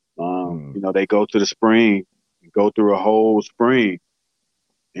 mm, They go to the spring, go through a whole spring,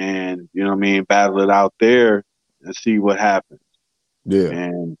 and you know what I mean, battle it out there and see what happens. yeah,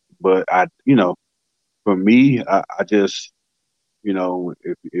 And but for me, I just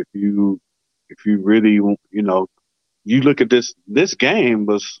if you really you look at this game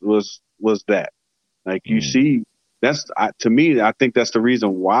was that like you mm, see to me I think that's the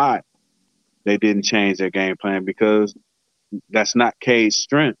reason why they didn't change their game plan because that's not Cade's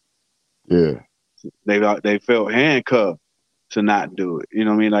strength. yeah, They felt handcuffed to not do it. You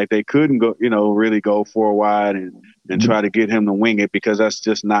know what I mean? Like they couldn't go, really go four wide and try to get him to wing it because that's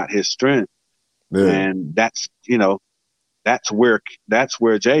just not his strength. yeah, And that's where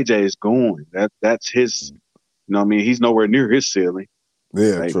JJ is going. That's his. You know what I mean? He's nowhere near his ceiling.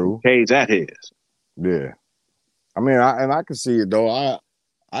 yeah. Like True. Cade's at his. Yeah. I mean, I can see it though.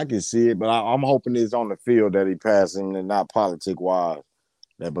 I can see it, but I'm hoping it's on the field that he passing and not politic wise.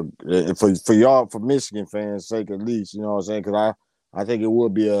 That, but for y'all, for Michigan fans' sake, at least, you know what I'm saying? Because I think it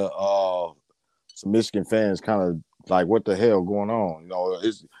would be some Michigan fans kind of like, what the hell going on?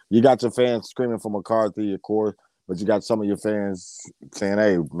 You got your fans screaming for McCarthy, of course, but you got some of your fans saying,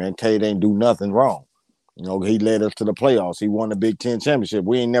 "Hey, man, Cade ain't do nothing wrong. He led us to the playoffs. He won the Big Ten championship.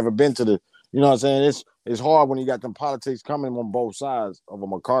 We ain't never been to the, you know what I'm saying? It's hard when you got them politics coming on both sides of a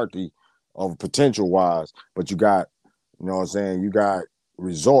McCarthy, of potential wise, but you got, you know what I'm saying? You got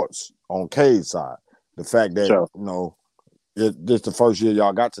results on Cade's side. The fact that So this the first year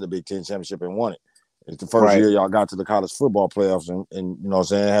y'all got to the Big Ten championship and won it. It's the first right, year y'all got to the college football playoffs and you know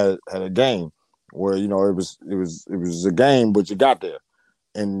what I'm saying, had a game where it was a game, but you got there.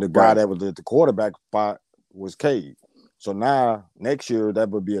 And the guy right, that was at the quarterback spot was Cade. So now next year that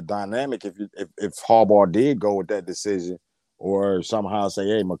would be a dynamic if Harbaugh did go with that decision, or somehow say,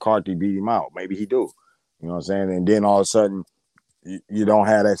 hey, McCarthy beat him out. Maybe he do. You know what I'm saying? And then all of a sudden you don't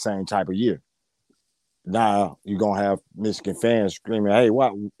have that same type of year. Now you're gonna have Michigan fans screaming, "Hey,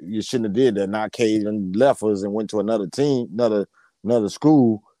 what you shouldn't have did that." Now Cade and left us and went to another team, another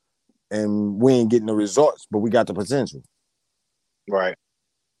school, and we ain't getting the results, but we got the potential. right.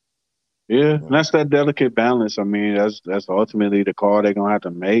 Yeah, Yeah. that's that delicate balance. I mean, that's ultimately the call they're gonna have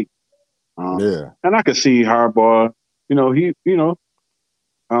to make. Yeah. And I could see Harbaugh. You know,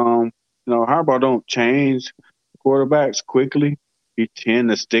 Harbaugh don't change quarterbacks quickly. He tend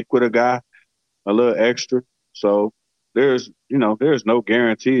to stick with a guy a little extra. So there's no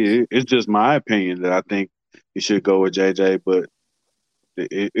guarantee. It's just my opinion that I think he should go with JJ, but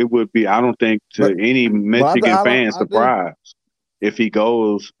it would be, I don't think, to But any Michigan I don't fan I think surprise if he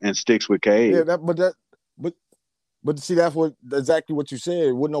goes and sticks with yeah, Cade. but see, that's what exactly what you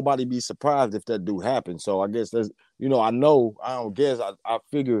said. Would nobody be surprised if that do happen? So I guess that's I don't guess I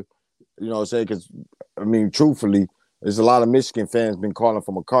figure say because I mean truthfully, there's a lot of Michigan fans been calling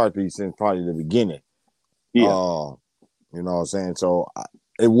for McCarthy since probably the beginning. Yeah, Uh, you know what I'm saying? So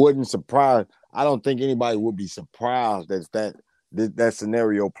it wouldn't surprise. I don't think anybody would be surprised that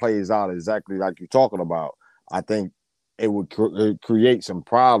scenario plays out exactly like you're talking about. I think it would create some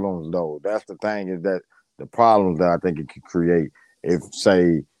problems though. That's the thing is that the problems that I think it could create if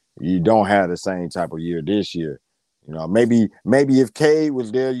say you don't have the same type of year this year. Maybe if Cade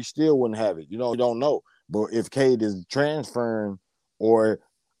was there, you still wouldn't have it. You don't know. But if Cade is transferring or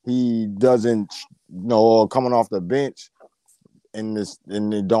he doesn't, coming off the bench and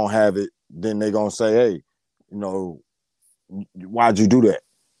they don't have it, then they're gonna say, hey, you know, why'd you do that?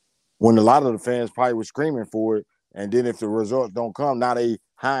 When a lot of the fans probably were screaming for it, and then if the results don't come, now they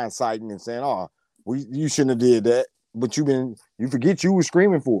hindsighting and saying, "Oh, you shouldn't have did that," but you forget you were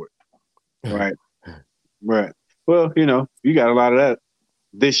screaming for it. right, right. Well, you got a lot of that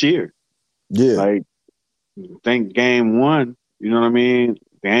this year. Yeah, Like, think game one, you know what I mean?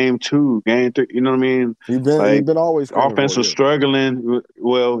 Game two, game three, you know what I mean? he Like, been always screaming offense for was it. struggling.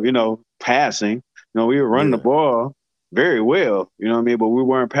 Well, passing. We were running the Yeah, ball very well, you know what I mean? But we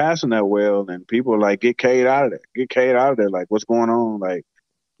weren't passing that well. And people were like, get Cade out of there. Get Cade out of there. Like, what's going on? Like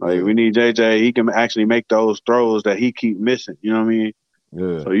yeah, we need JJ. He can actually make those throws that he keep missing. You know what I mean?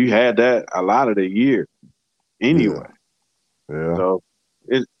 yeah, So you had that a lot of the year yeah, anyway. yeah. So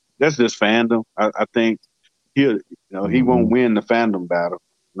it that's just fandom. I think he won't Mm-hmm. win the fandom battle,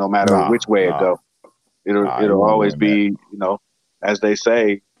 no matter which Nah, way it nah, go. It'll nah. He it'll won't always win that. be, as they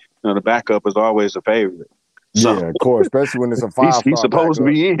say, the backup is always the favorite. So Yeah, of course, especially when it's a he's 5-star supposed to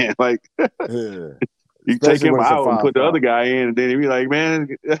backup. be in. Like, Yeah, you take especially him when it's a out and five put the other star. guy in, and then he be like, man,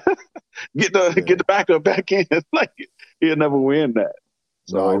 get Yeah, the backup back in. Like, he'll never win that.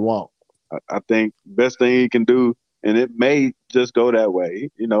 no, he So won't. I think best thing he can do, and it may just go that way.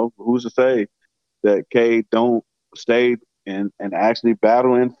 Who's to say that Cade don't stay and actually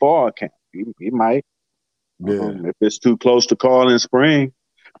battle in fall camp? He might. Yeah, If it's too close to call in spring,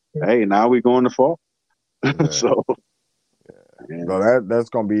 hey, now we going to fall. yeah. So, So and that's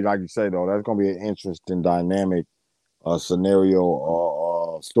gonna be like you say though. That's gonna be an interesting dynamic scenario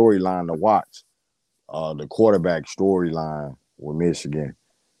or storyline to watch. The quarterback storyline with Michigan.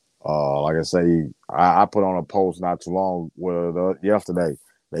 Like I say, I put on a post not too long yesterday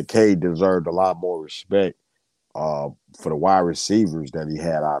that Cade deserved a lot more respect for the wide receivers that he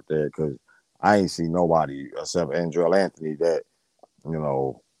had out there because I ain't see nobody except Andrell Anthony that you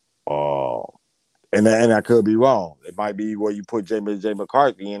know. Uh, and I could be wrong. It might be where you put J.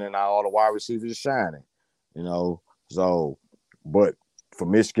 McCarthy in and now all the wide receivers are shining. You know, so but for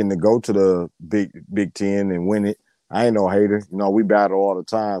Michigan to go to the Big Ten and win it, I ain't no hater. We battle all the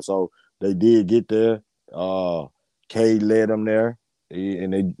time. So they did get there. K led them there.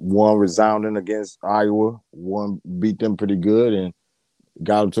 And they won resounding against Iowa. Won beat them pretty good and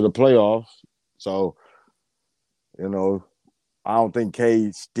got them to the playoffs. So, you know, I don't think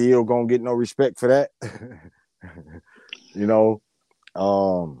K still gonna get no respect for that. you know,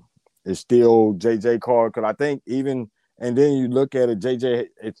 um, it's still JJ Card because I think even and then you look at it, JJ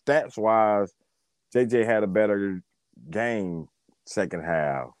it's stats wise, JJ had a better game second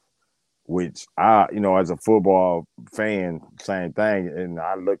half, which as a football fan, same thing, and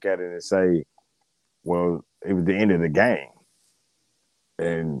I look at it and say, well, it was the end of the game,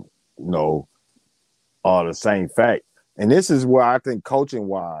 and the same fact, and this is where I think coaching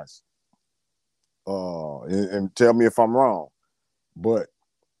wise, and tell me if I'm wrong, but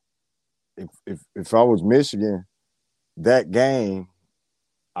if I was Michigan, that game,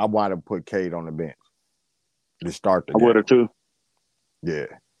 I want to put Cade on the bench to start the I would have game. too. Yeah,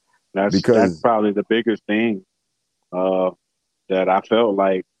 That's because probably the biggest thing uh, that I felt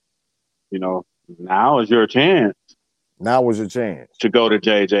like, you know, now is your chance now was your chance. to go to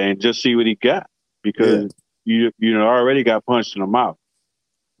JJ and just see what he got Yeah. because already got punched in the mouth.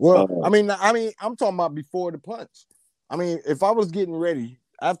 Well, Uh, I'm talking about before the punch. I mean, if I was getting ready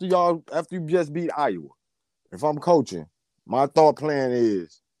after you just beat Iowa, if I'm coaching, my thought plan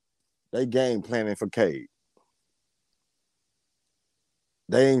is they game planning for Cade.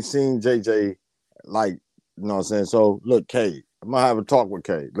 they ain't seen JJ like, you know what I'm saying? So look, Cade, I'm gonna have a talk with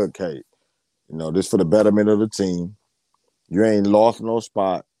Cade. Look, Cade, this for the betterment of the team. You ain't lost no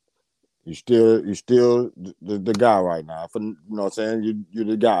spot. You still the guy right now. For you know what I'm saying? You're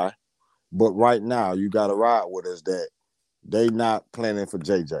the guy. But right now you gotta ride with us that they not planning for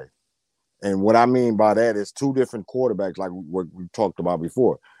JJ. And what I mean by that is two different quarterbacks, like what we talked about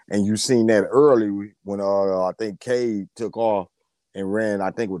before. And you seen that early when I think Cade took off and ran,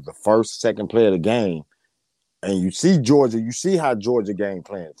 I think it was the first, second play of the game. And you see Georgia, you see how Georgia game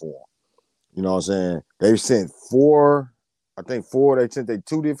playing for them. You know what I'm saying? They sent they sent their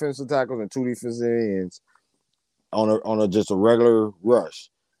two defensive tackles and two defensive ends on a just a regular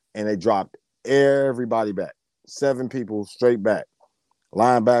rush. And they dropped everybody back. 7 people straight back.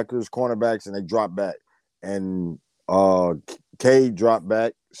 Linebackers, cornerbacks, and they dropped back. And Cade dropped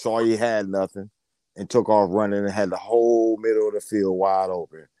back, saw he had nothing, and took off running and had the whole middle of the field wide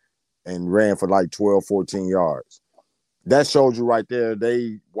open and ran for like 12, 14 yards. That showed you right there.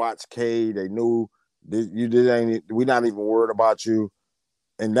 They watched Cade. They knew we're not even worried about you.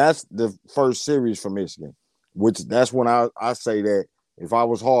 And that's the first series for Michigan, which that's when I say that if I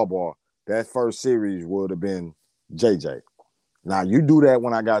was Harbaugh, that first series would have been JJ. Now you do that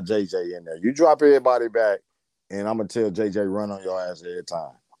when I got JJ in there. You drop everybody back, and I'm gonna tell JJ run on your ass every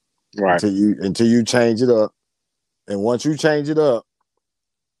time Right. until you change it up. And once you change it up,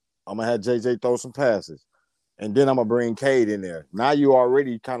 I'm gonna have JJ throw some passes, and then I'm gonna bring Cade in there. Now you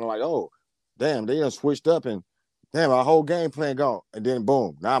already kind of like, oh, damn, they done switched up, and damn, our whole game plan gone. And then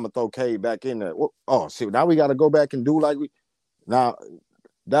boom, now I'm gonna throw Cade back in there. Oh, see, now we got to go back and do like we now.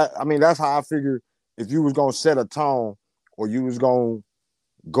 That's how I figure. If you was gonna set a tone, or you was gonna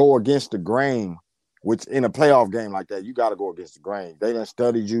go against the grain, which in a playoff game like that, you got to go against the grain. They done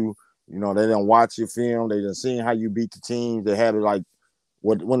studied you. They done watch your film. They done seen how you beat the teams. They had it like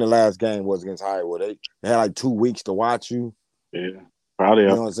when the last game was against Iowa. They had like 2 weeks to watch you. Yeah. Probably You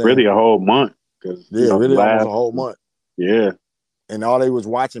know what I'm really saying? a whole month because Yeah, the really almost last. a whole month. Yeah. And all they was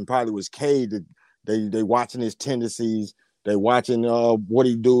watching probably was Cade. They watching his tendencies. They watching what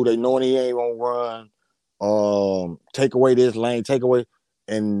he do. They knowing he ain't gonna run. Take away this lane. Take away,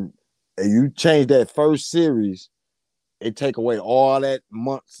 and you change that first series, it take away all that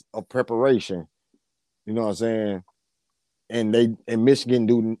months of preparation. You know what I'm saying? And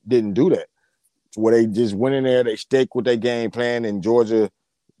Michigan didn't do that. Where they just went in there, they stick with their game plan, and Georgia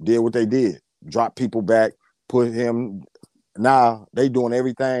did what they did. Drop people back, put him. Now they doing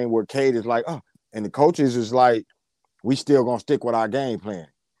everything where Cade is like, oh, and the coaches is like, we still gonna stick with our game plan.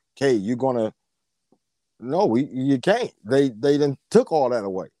 Cade, you gonna no, you can't. They then took all that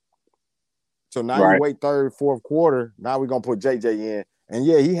away. So now you Right. wait third, fourth quarter. Now we're gonna put JJ in, and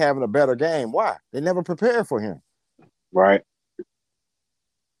yeah, he having a better game. Why? They never prepared for him. Right.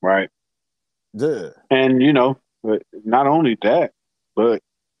 Right. Yeah, And but not only that, but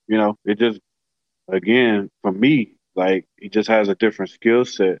it just again for me, like he just has a different skill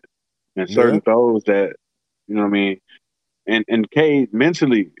set and yeah, certain throws that what I mean. And Cade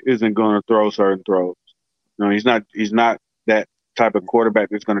mentally isn't going to throw certain throws. He's not that type of quarterback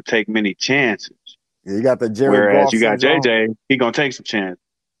that's going to take many chances. yeah. You got the Jared Whereas Goff you got syndrome. JJ, he gonna take some chances.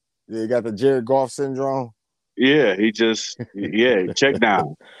 Yeah, you got the Jared Goff syndrome. Yeah, he just check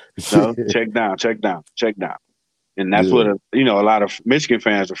down, no, check down, check down, check down. And that's what Yeah, a lot of Michigan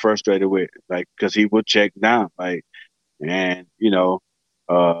fans are frustrated with, like because he would check down, like, and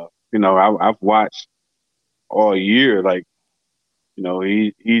I've watched all year, like,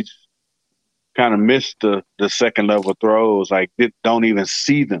 he's kind of missed the second level throws, like don't even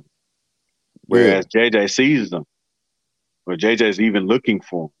see them, yeah, whereas JJ sees them, or JJ's even looking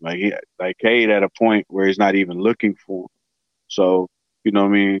for him, like Cade at a point where he's not even looking for him. So what I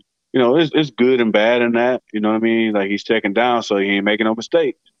mean. It's good and bad in that. You know what I mean? Like he's checking down, so he ain't making no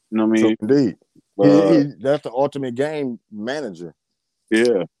mistakes. You know what I so mean? indeed, Uh, he that's the ultimate game manager.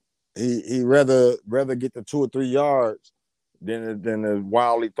 yeah, He rather get the 2 or 3 yards than to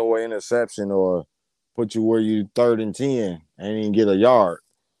wildly throw an interception or put you where you 3rd and 10 and even get a yard.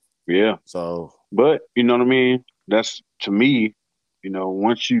 yeah. So But you know what I mean? That's to me.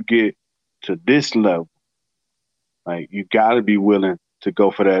 Once you get to this level, like you got to be willing to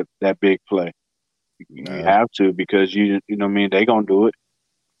go for that big play. You uh, have to because you know what I mean. They gonna do it.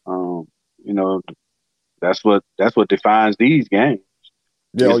 Um, you know that's what defines these games.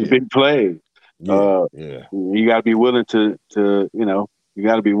 yeah, oh It's the yeah, big plays. yeah, Uh, yeah, you got to be willing to you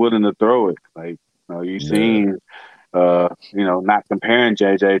got to be willing to throw it. Like you've yeah, seen not comparing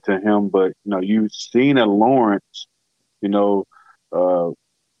JJ to him, but you've seen a Lawrence. You know, uh,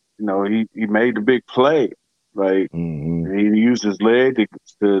 he made the big play. Like Mm-hmm. he used his leg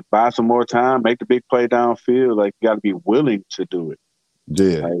to buy some more time, make the big play downfield. Like you got to be willing to do it.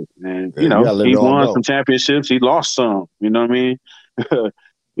 Yeah. Like, and Yeah, you gotta let it he all won some go. championships. He lost some. You know what I mean?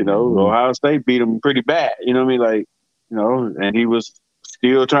 Mm-hmm. Ohio State beat him pretty bad. You know what I mean? Like, and he was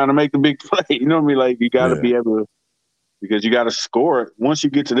still trying to make the big play. You know what I mean? Like, you got to Yeah. be able to, because you got to score it. Once you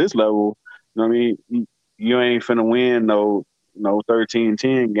get to this level, you know what I mean? You ain't finna win no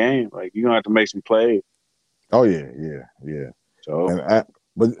 13-10 game. Like, you gonna have to make some plays. Oh yeah, yeah, yeah. So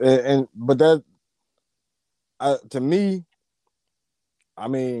And but that to me, I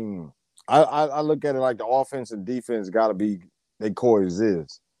mean, I look at it like the offense and defense got to be they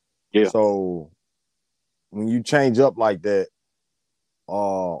coexist. yeah, So when you change up like that,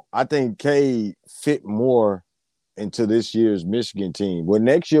 I think K fit more into this year's Michigan team. Well,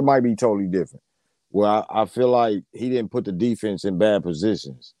 next year might be totally different. Well, I feel like he didn't put the defense in bad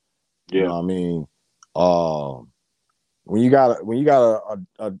positions. You yeah, know what I mean? Uh, when you got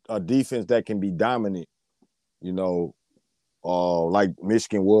a defense that can be dominant, you know, like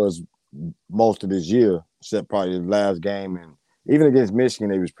Michigan was most of this year, except probably the last game, and even against Michigan,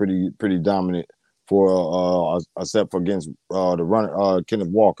 they was pretty dominant for except for against the runner Kenneth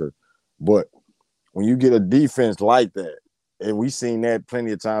Walker. But when you get a defense like that, and we seen that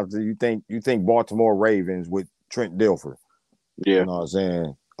plenty of times, you think Baltimore Ravens with Trent Dilfer, you yeah, know what I'm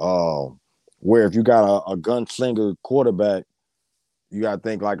saying? Where if you got a gunslinger quarterback, you got to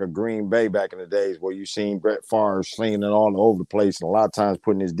think like a Green Bay back in the days where you seen Brett Favre slinging it all over the place and a lot of times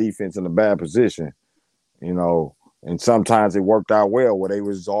putting his defense in a bad position, you know. And sometimes it worked out well where they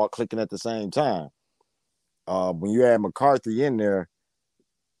was all clicking at the same time. When you add McCarthy in there,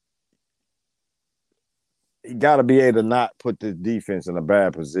 you got to be able to not put the defense in a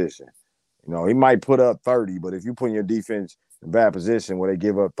bad position. You know, he might put up 30, but if you put your defense in a bad position where they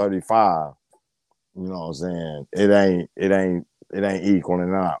give up 35, you know what I'm saying? It ain't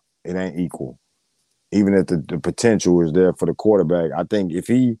equaling out. It ain't equal. Even if the potential is there for the quarterback. I think if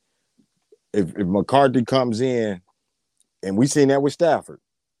McCarthy comes in, and we seen that with Stafford,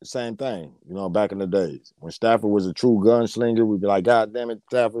 the same thing, back in the days. When Stafford was a true gunslinger, we'd be like, God damn it,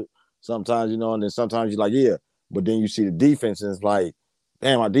 Stafford. Sometimes, and then sometimes you're like, yeah. But then you see the defense and it's like,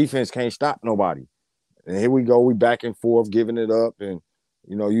 damn, our defense can't stop nobody. And here we go, we back and forth, giving it up. And,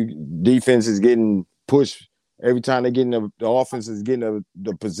 you defense is getting pushed every time they get in the offense is getting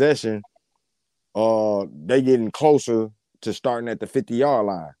the possession, they getting closer to starting at the 50-yard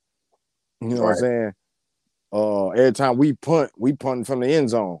line. You know what I'm right, saying? Every time we punting from the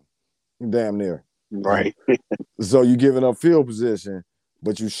end zone, damn near. right, So you giving up field position,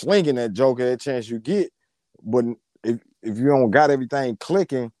 but you slinging that joker that chance you get. But if you don't got everything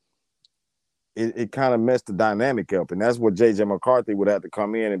clicking, it kind of messed the dynamic up. And that's what JJ McCarthy would have to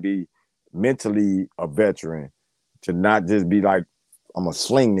come in and be mentally a veteran to not just be like, I'm gonna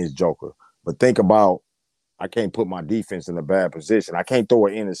sling this joker, but think about I can't put my defense in a bad position. I can't throw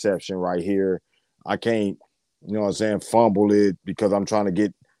an interception right here. I can't, fumble it because I'm trying to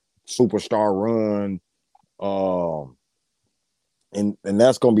get superstar run. And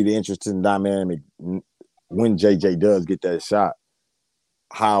that's going to be the interesting dynamic when JJ does get that shot.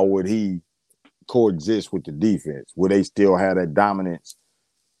 How would he coexist with the defense? Would they still have that dominance,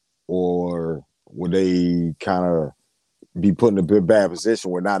 or would they kind of be put in a bad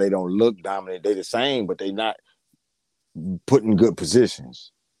position where now they don't look dominant? They the same, but they not put in good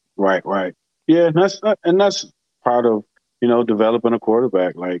positions. right, right. Yeah, and that's part of developing a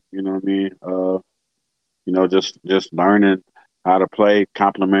quarterback. Like what I mean. Just learning how to play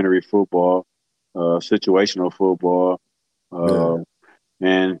complementary football, situational football, Yeah, uh,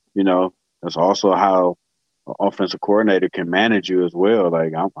 and that's also how an offensive coordinator can manage you as well.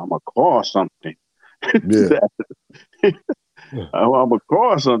 Like I'm gonna call something yeah, that I'm gonna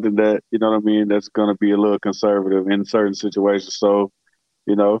call something that what I mean. That's gonna be a little conservative in certain situations. So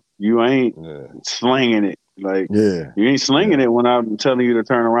you ain't yeah, slinging it like yeah, you ain't slinging yeah. it when I'm telling you to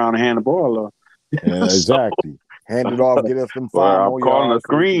turn around and hand the ball off. Yeah, So exactly. Hand it off, get us them or 5 I'm more calling a yards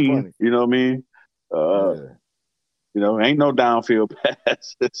so we can screen. punt it. You know what I mean? Uh, Yeah, ain't no downfield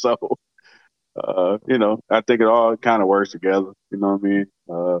pass. So, I think it all kind of works together. You know what I mean?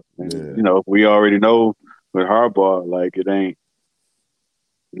 And yeah. we already know with Harbaugh, like it ain't,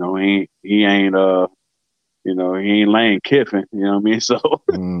 he ain't Lane Kiffin. You know what I mean? So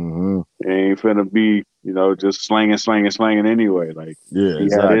Mm-hmm. it ain't finna be, just slinging, slinging, slinging anyway. Like Yeah,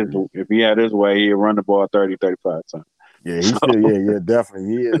 exactly. if he had his way, he'd run the ball 30, 35 times. Yeah, he So still, yeah,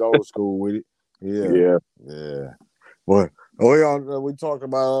 definitely. He is old school with it. Yeah, yeah, yeah. But we talked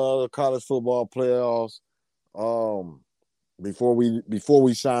about college football playoffs. Um, before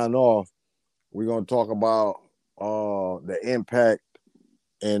we sign off, we're gonna talk about the impact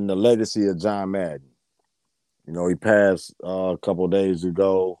and the legacy of John Madden. You know, he passed a couple of days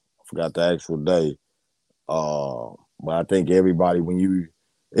ago. I forgot the actual day. But I think everybody, when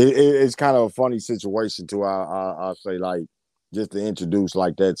it's kind of a funny situation too. I'll say, like, just to introduce,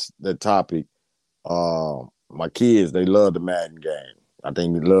 like, that's the topic. My kids, they love the Madden game. I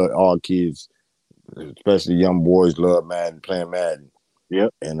think they love all kids, especially young boys, love Madden, playing Madden.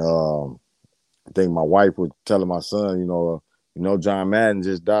 Yep. And I think my wife was telling my son, John Madden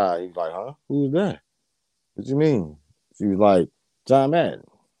just died. He was like, huh? Who's that? What you mean? She was like, John Madden.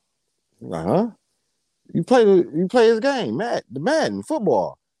 He was like, huh? You play his game, the Madden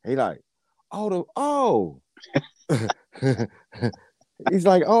football. He like, oh. He's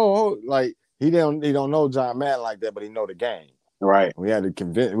like, like he don't know John Madden like that, but he know the game. Right. We had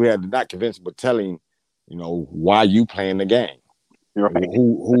to not convince him, but tell him, why you playing the game. Right.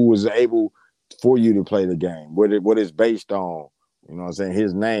 Who was able for you to play the game? What it's based on? You know what I'm saying?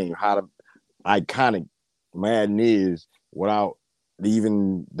 His name, how the iconic Madden is without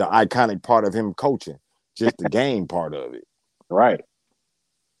even the iconic part of him coaching, just the game part of it. Right.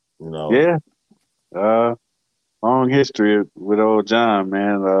 Yeah. Long history with old John,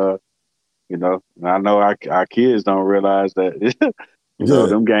 man. I know our kids don't realize that. Yeah.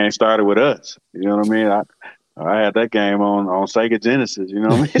 Them games started with us. You know what I mean? I had that game on Sega Genesis. You know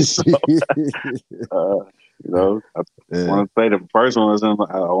what I mean? So, I Yeah. want to say the first one was I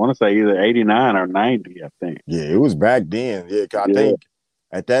want to say either 89 or 90. I think. Yeah, it was back then. Yeah, I Yeah. think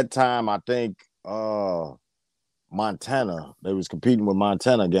at that time, Montana, they was competing with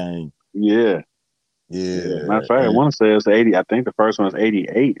Montana game. Yeah. Matter Yeah, of fact, I want to say it's 80. I think the first one was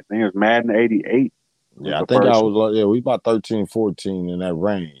 88. I think it was Madden 88. Yeah, I The think I first was like, we about 13, 14 in that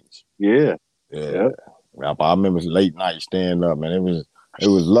range. Yeah. Yeah. I remember late night staying up, man. It was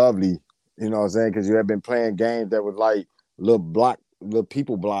lovely, you know what I'm saying? Because you had been playing games that was like little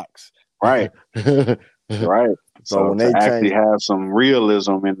people blocks. Right. Right. So when to they actually changed, have some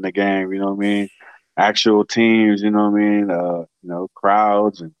realism in the game, you know what I mean? Actual teams, you know what I mean?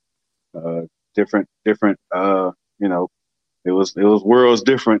 Crowds and different it was worlds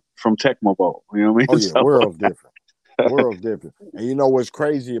different from Tecmo Bowl. You know what I oh mean? yeah, world's different. World's different. And you know what's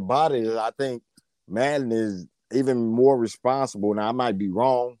crazy about it is I think Madden is even more responsible. Now I might be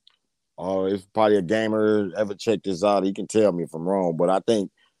wrong, or if probably a gamer ever checked this out, he can tell me if I'm wrong. But I think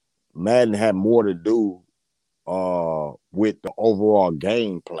Madden had more to do with the overall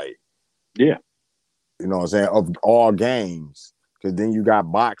gameplay. Yeah. You know what I'm saying? Of all games. Because then you got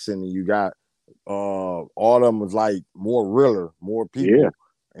boxing and you got all of them was like more realer, more people. Yeah.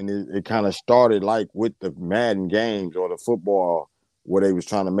 And it kind of started like with the Madden games or the football where they was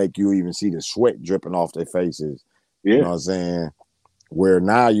trying to make you even see the sweat dripping off their faces. Yeah. You know what I'm saying? Where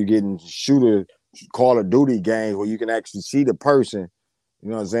now you're getting Call of Duty games where you can actually see the person. You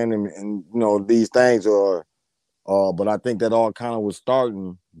know what I'm saying? And these things are but I think that all kind of was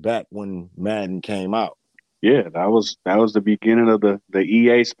starting back when Madden came out. Yeah, that was the beginning of the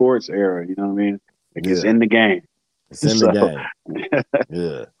EA Sports era. You know what I mean? Like it's in the game. It's in the game.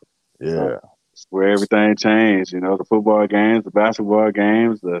 Yeah, yeah. It's where everything changed. The football games, the basketball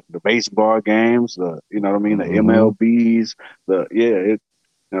games, the baseball games, you know what I mean, the MLBs.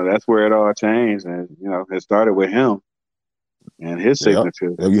 That's where it all changed, and it started with him and his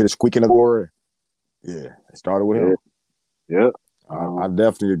signature. You hear the squeaking of the door. Yeah, it started with him. Yep. I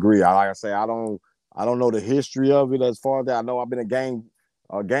definitely agree. Like I say, I don't know the history of it as far as that. I know I've been a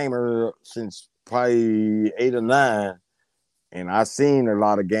gamer since probably 8 or 9, and I've seen a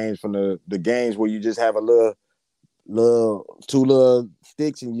lot of games from the games where you just have a two little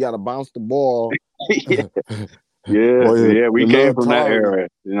sticks and you got to bounce the ball. Yeah. We came from that era.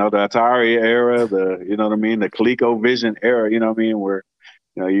 The Atari era, you know what I mean, the ColecoVision era. You know what I mean, where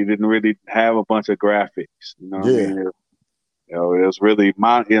you didn't really have a bunch of graphics. You know what I mean? It was really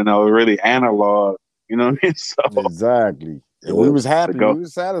really analog. You know what I mean? So exactly. And we was happy. We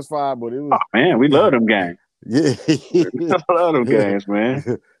was satisfied, but it was. Oh man, we love them games. Yeah, we love them games, man.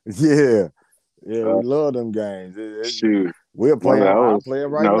 Yeah, we love them games. Shoot, we'll play them. I'll play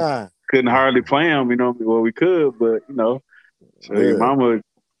them right now. Couldn't hardly play them, well, we could, but so your mama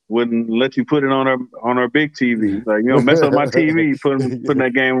wouldn't let you put it on her big TV. Like, mess up my TV, putting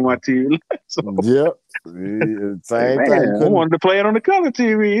that game on my TV. So, yep. Same thing. I wanted to play it on the color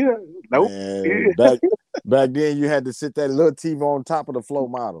TV. Nope. Man, back then you had to sit that little TV on top of the flow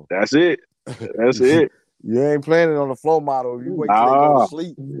model. That's it. You ain't playing it on the flow model. You wait till they go to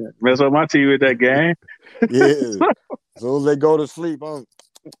sleep. Mess up my TV with that game. Yeah. As soon as they go to sleep,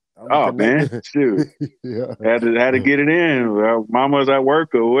 I'm Oh man, connected. shoot. Yeah. Had to get it in. Well, mama's at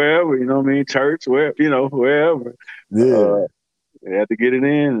work or wherever, you know what I mean? Church, where wherever. Yeah. Uh, you had to get it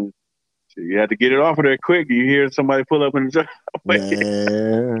in. You had to get it off of there quick. You hear somebody pull up in the driveway.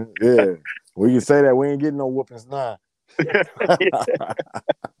 Man. Yeah. We can say that we ain't getting no whoopings now.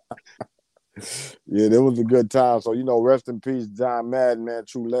 Yeah, that was a good time. So, rest in peace, John Madden, man,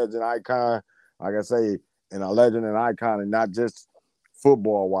 true legend, icon. Like I say, and a legend and icon, and not just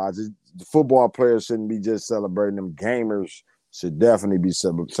football wise. Football players shouldn't be just celebrating them. Gamers should definitely be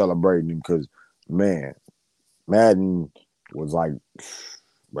celebrating them because, man, Madden was like,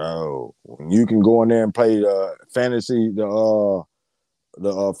 bro, when you can go in there and play the fantasy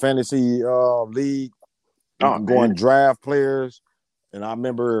league, you Oh can go man, and draft players. And I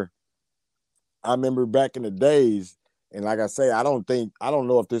remember back in the days, and like I say, I don't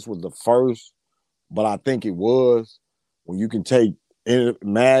know if this was the first, but I think it was when you can take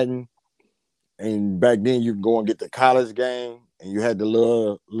Madden, and back then you can go and get the college game, and you had the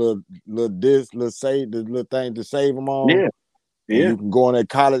little thing to save them on, yeah, and yeah, you can go in that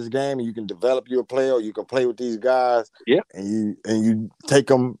college game and you can develop your player, or you can play with these guys, yeah, and you take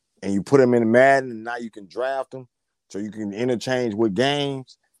them and you put them in Madden, and now you can draft them, so you can interchange with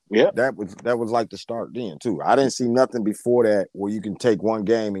games. yeah. That was like the start then too. I didn't see nothing before that where you can take one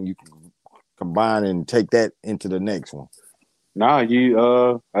game and you can combine and take that into the next one. Nah, you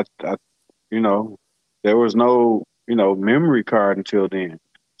know, there was no, memory card until then.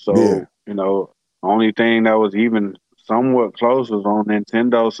 Yeah, So, only thing that was even somewhat close was on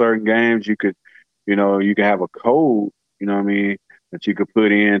Nintendo. Certain games you could have a code, you know what I mean, that you could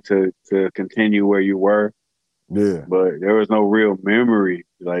put in to continue where you were. yeah. But there was no real memory.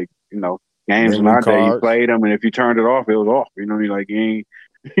 Like, games in Memory our day, you cards. played them, and if you turned it off, it was off. You know what I mean? Like, you ain't,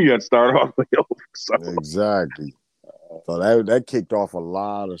 you got to start off with over. So, Exactly. So that kicked off a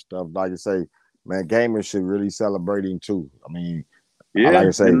lot of stuff. Like I say, man, gamers should really celebrating too. I mean, I yeah. like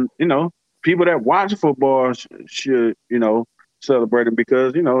to say, And, people that watch football should, celebrate him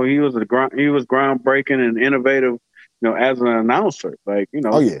because, he was groundbreaking and innovative, as an announcer. Like,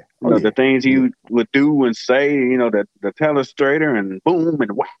 oh yeah, oh the yeah, things yeah. he would do and say, the telestrator and boom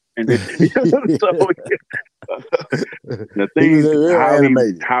and whack. And then, so the He was things real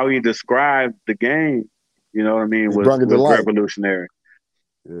animated. how he described the game, you know what I mean, He was brought it to life. revolutionary.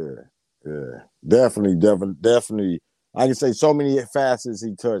 Yeah, yeah, definitely. I can say so many facets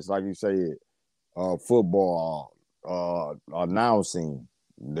he touched. Like you said, football, announcing,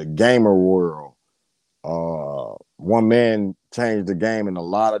 the gamer world. One man changed the game in a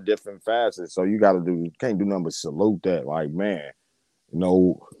lot of different facets. So you can't do nothing but salute that. Like, man, you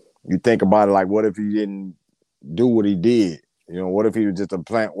know, you think about it, like, what if he didn't do what he did? What if he was just a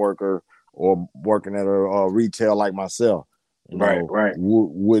plant worker or working at a retail like myself? Right, right,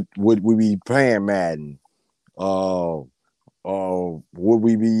 Would we be playing Madden? Uh, would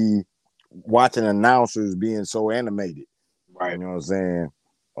we be watching announcers being so animated? You right, know what I'm saying?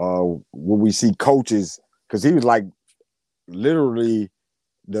 Would we see coaches? Because he was like literally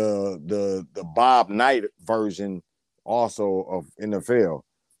the Bob Knight version also of NFL. Like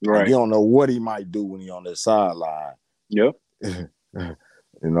you right. don't know what he might do when he on the sideline. Yep. you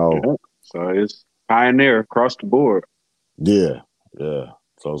know, Yep. So it's pioneer across the board. yeah, yeah.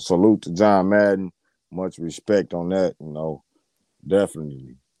 So salute to John Madden. Much respect on that.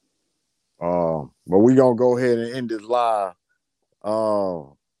 Definitely. But we gonna go ahead and end this live. Uh,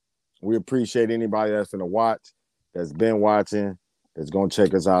 we appreciate anybody that's gonna watch, that's been watching, that's gonna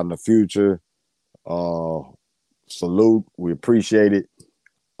check us out in the future. Uh, Salute. We appreciate it.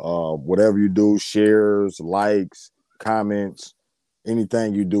 Whatever you do, shares, likes, comments,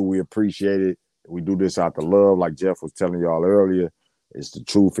 anything you do, we appreciate it. We do this out of love, like Jeff was telling y'all earlier. It's the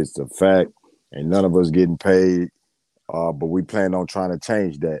truth, it's the fact, and none of us getting paid. But we plan on trying to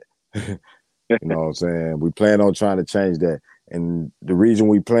change that. You know what I'm saying? We plan on trying to change that. And the reason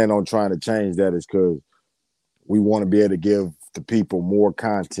we plan on trying to change that is because we want to be able to give the people more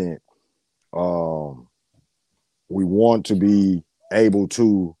content. Um, we want to be able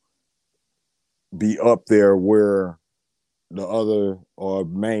to be up there where the other or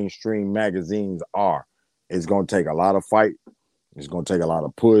mainstream magazines are. It's going to take a lot of fight. It's going to take a lot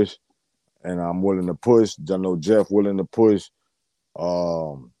of push. And I'm willing to push. I know Jeff willing to push.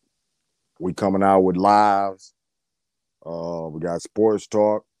 Um, we coming out with lives. We got sports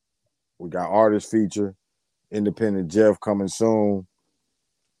talk. We got artist feature. Independent Jeff coming soon.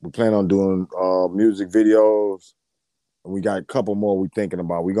 We plan on doing music videos. We got a couple more we thinking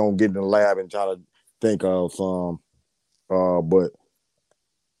about. We gonna get in the lab and try to think of some. But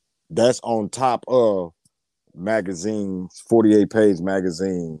that's on top of magazines, 48-page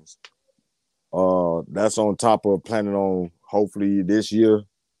magazines. That's on top of planning on hopefully this year.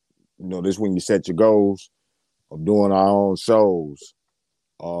 This when you set your goals of doing our own shows,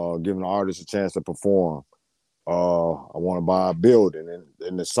 giving the artists a chance to perform. I want to buy a building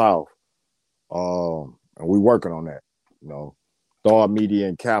in the South, and we're working on that. Thawed Media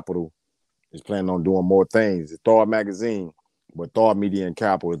and Capital is planning on doing more things. It's Thawed Magazine, but Thawed Media and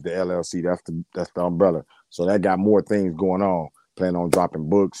Capital is the LLC. That's the umbrella. So that got more things going on. Planning on dropping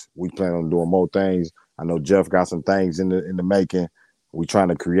books. We plan on doing more things. I know Jeff got some things in the making. We trying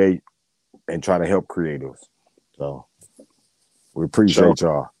to create and try to help creatives. So we So appreciate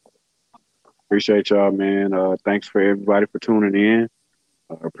y'all. appreciate y'all, man. Thanks for everybody for tuning in.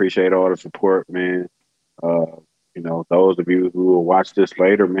 Appreciate all the support, man. Uh, those of you who will watch this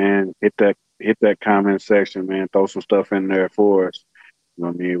later, man, hit that comment section, man. Throw some stuff in there for us. You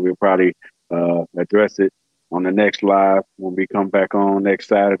know what I mean? We'll probably address it on the next live when we come back on next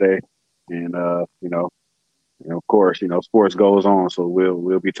Saturday. And of course, sports goes on, so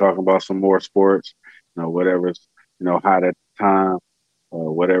we'll be talking about some more sports, whatever's hot at the time,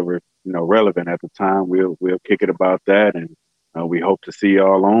 whatever relevant at the time. We'll kick it about that, and we hope to see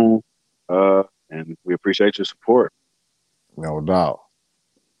y'all on. And we appreciate your support. No doubt.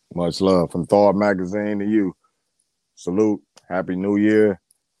 Much love from Thawed Magazine to you. Salute. Happy New Year.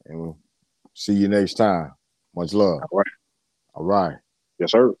 And we'll see you next time. Much love. All right. All right.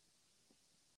 Yes, sir.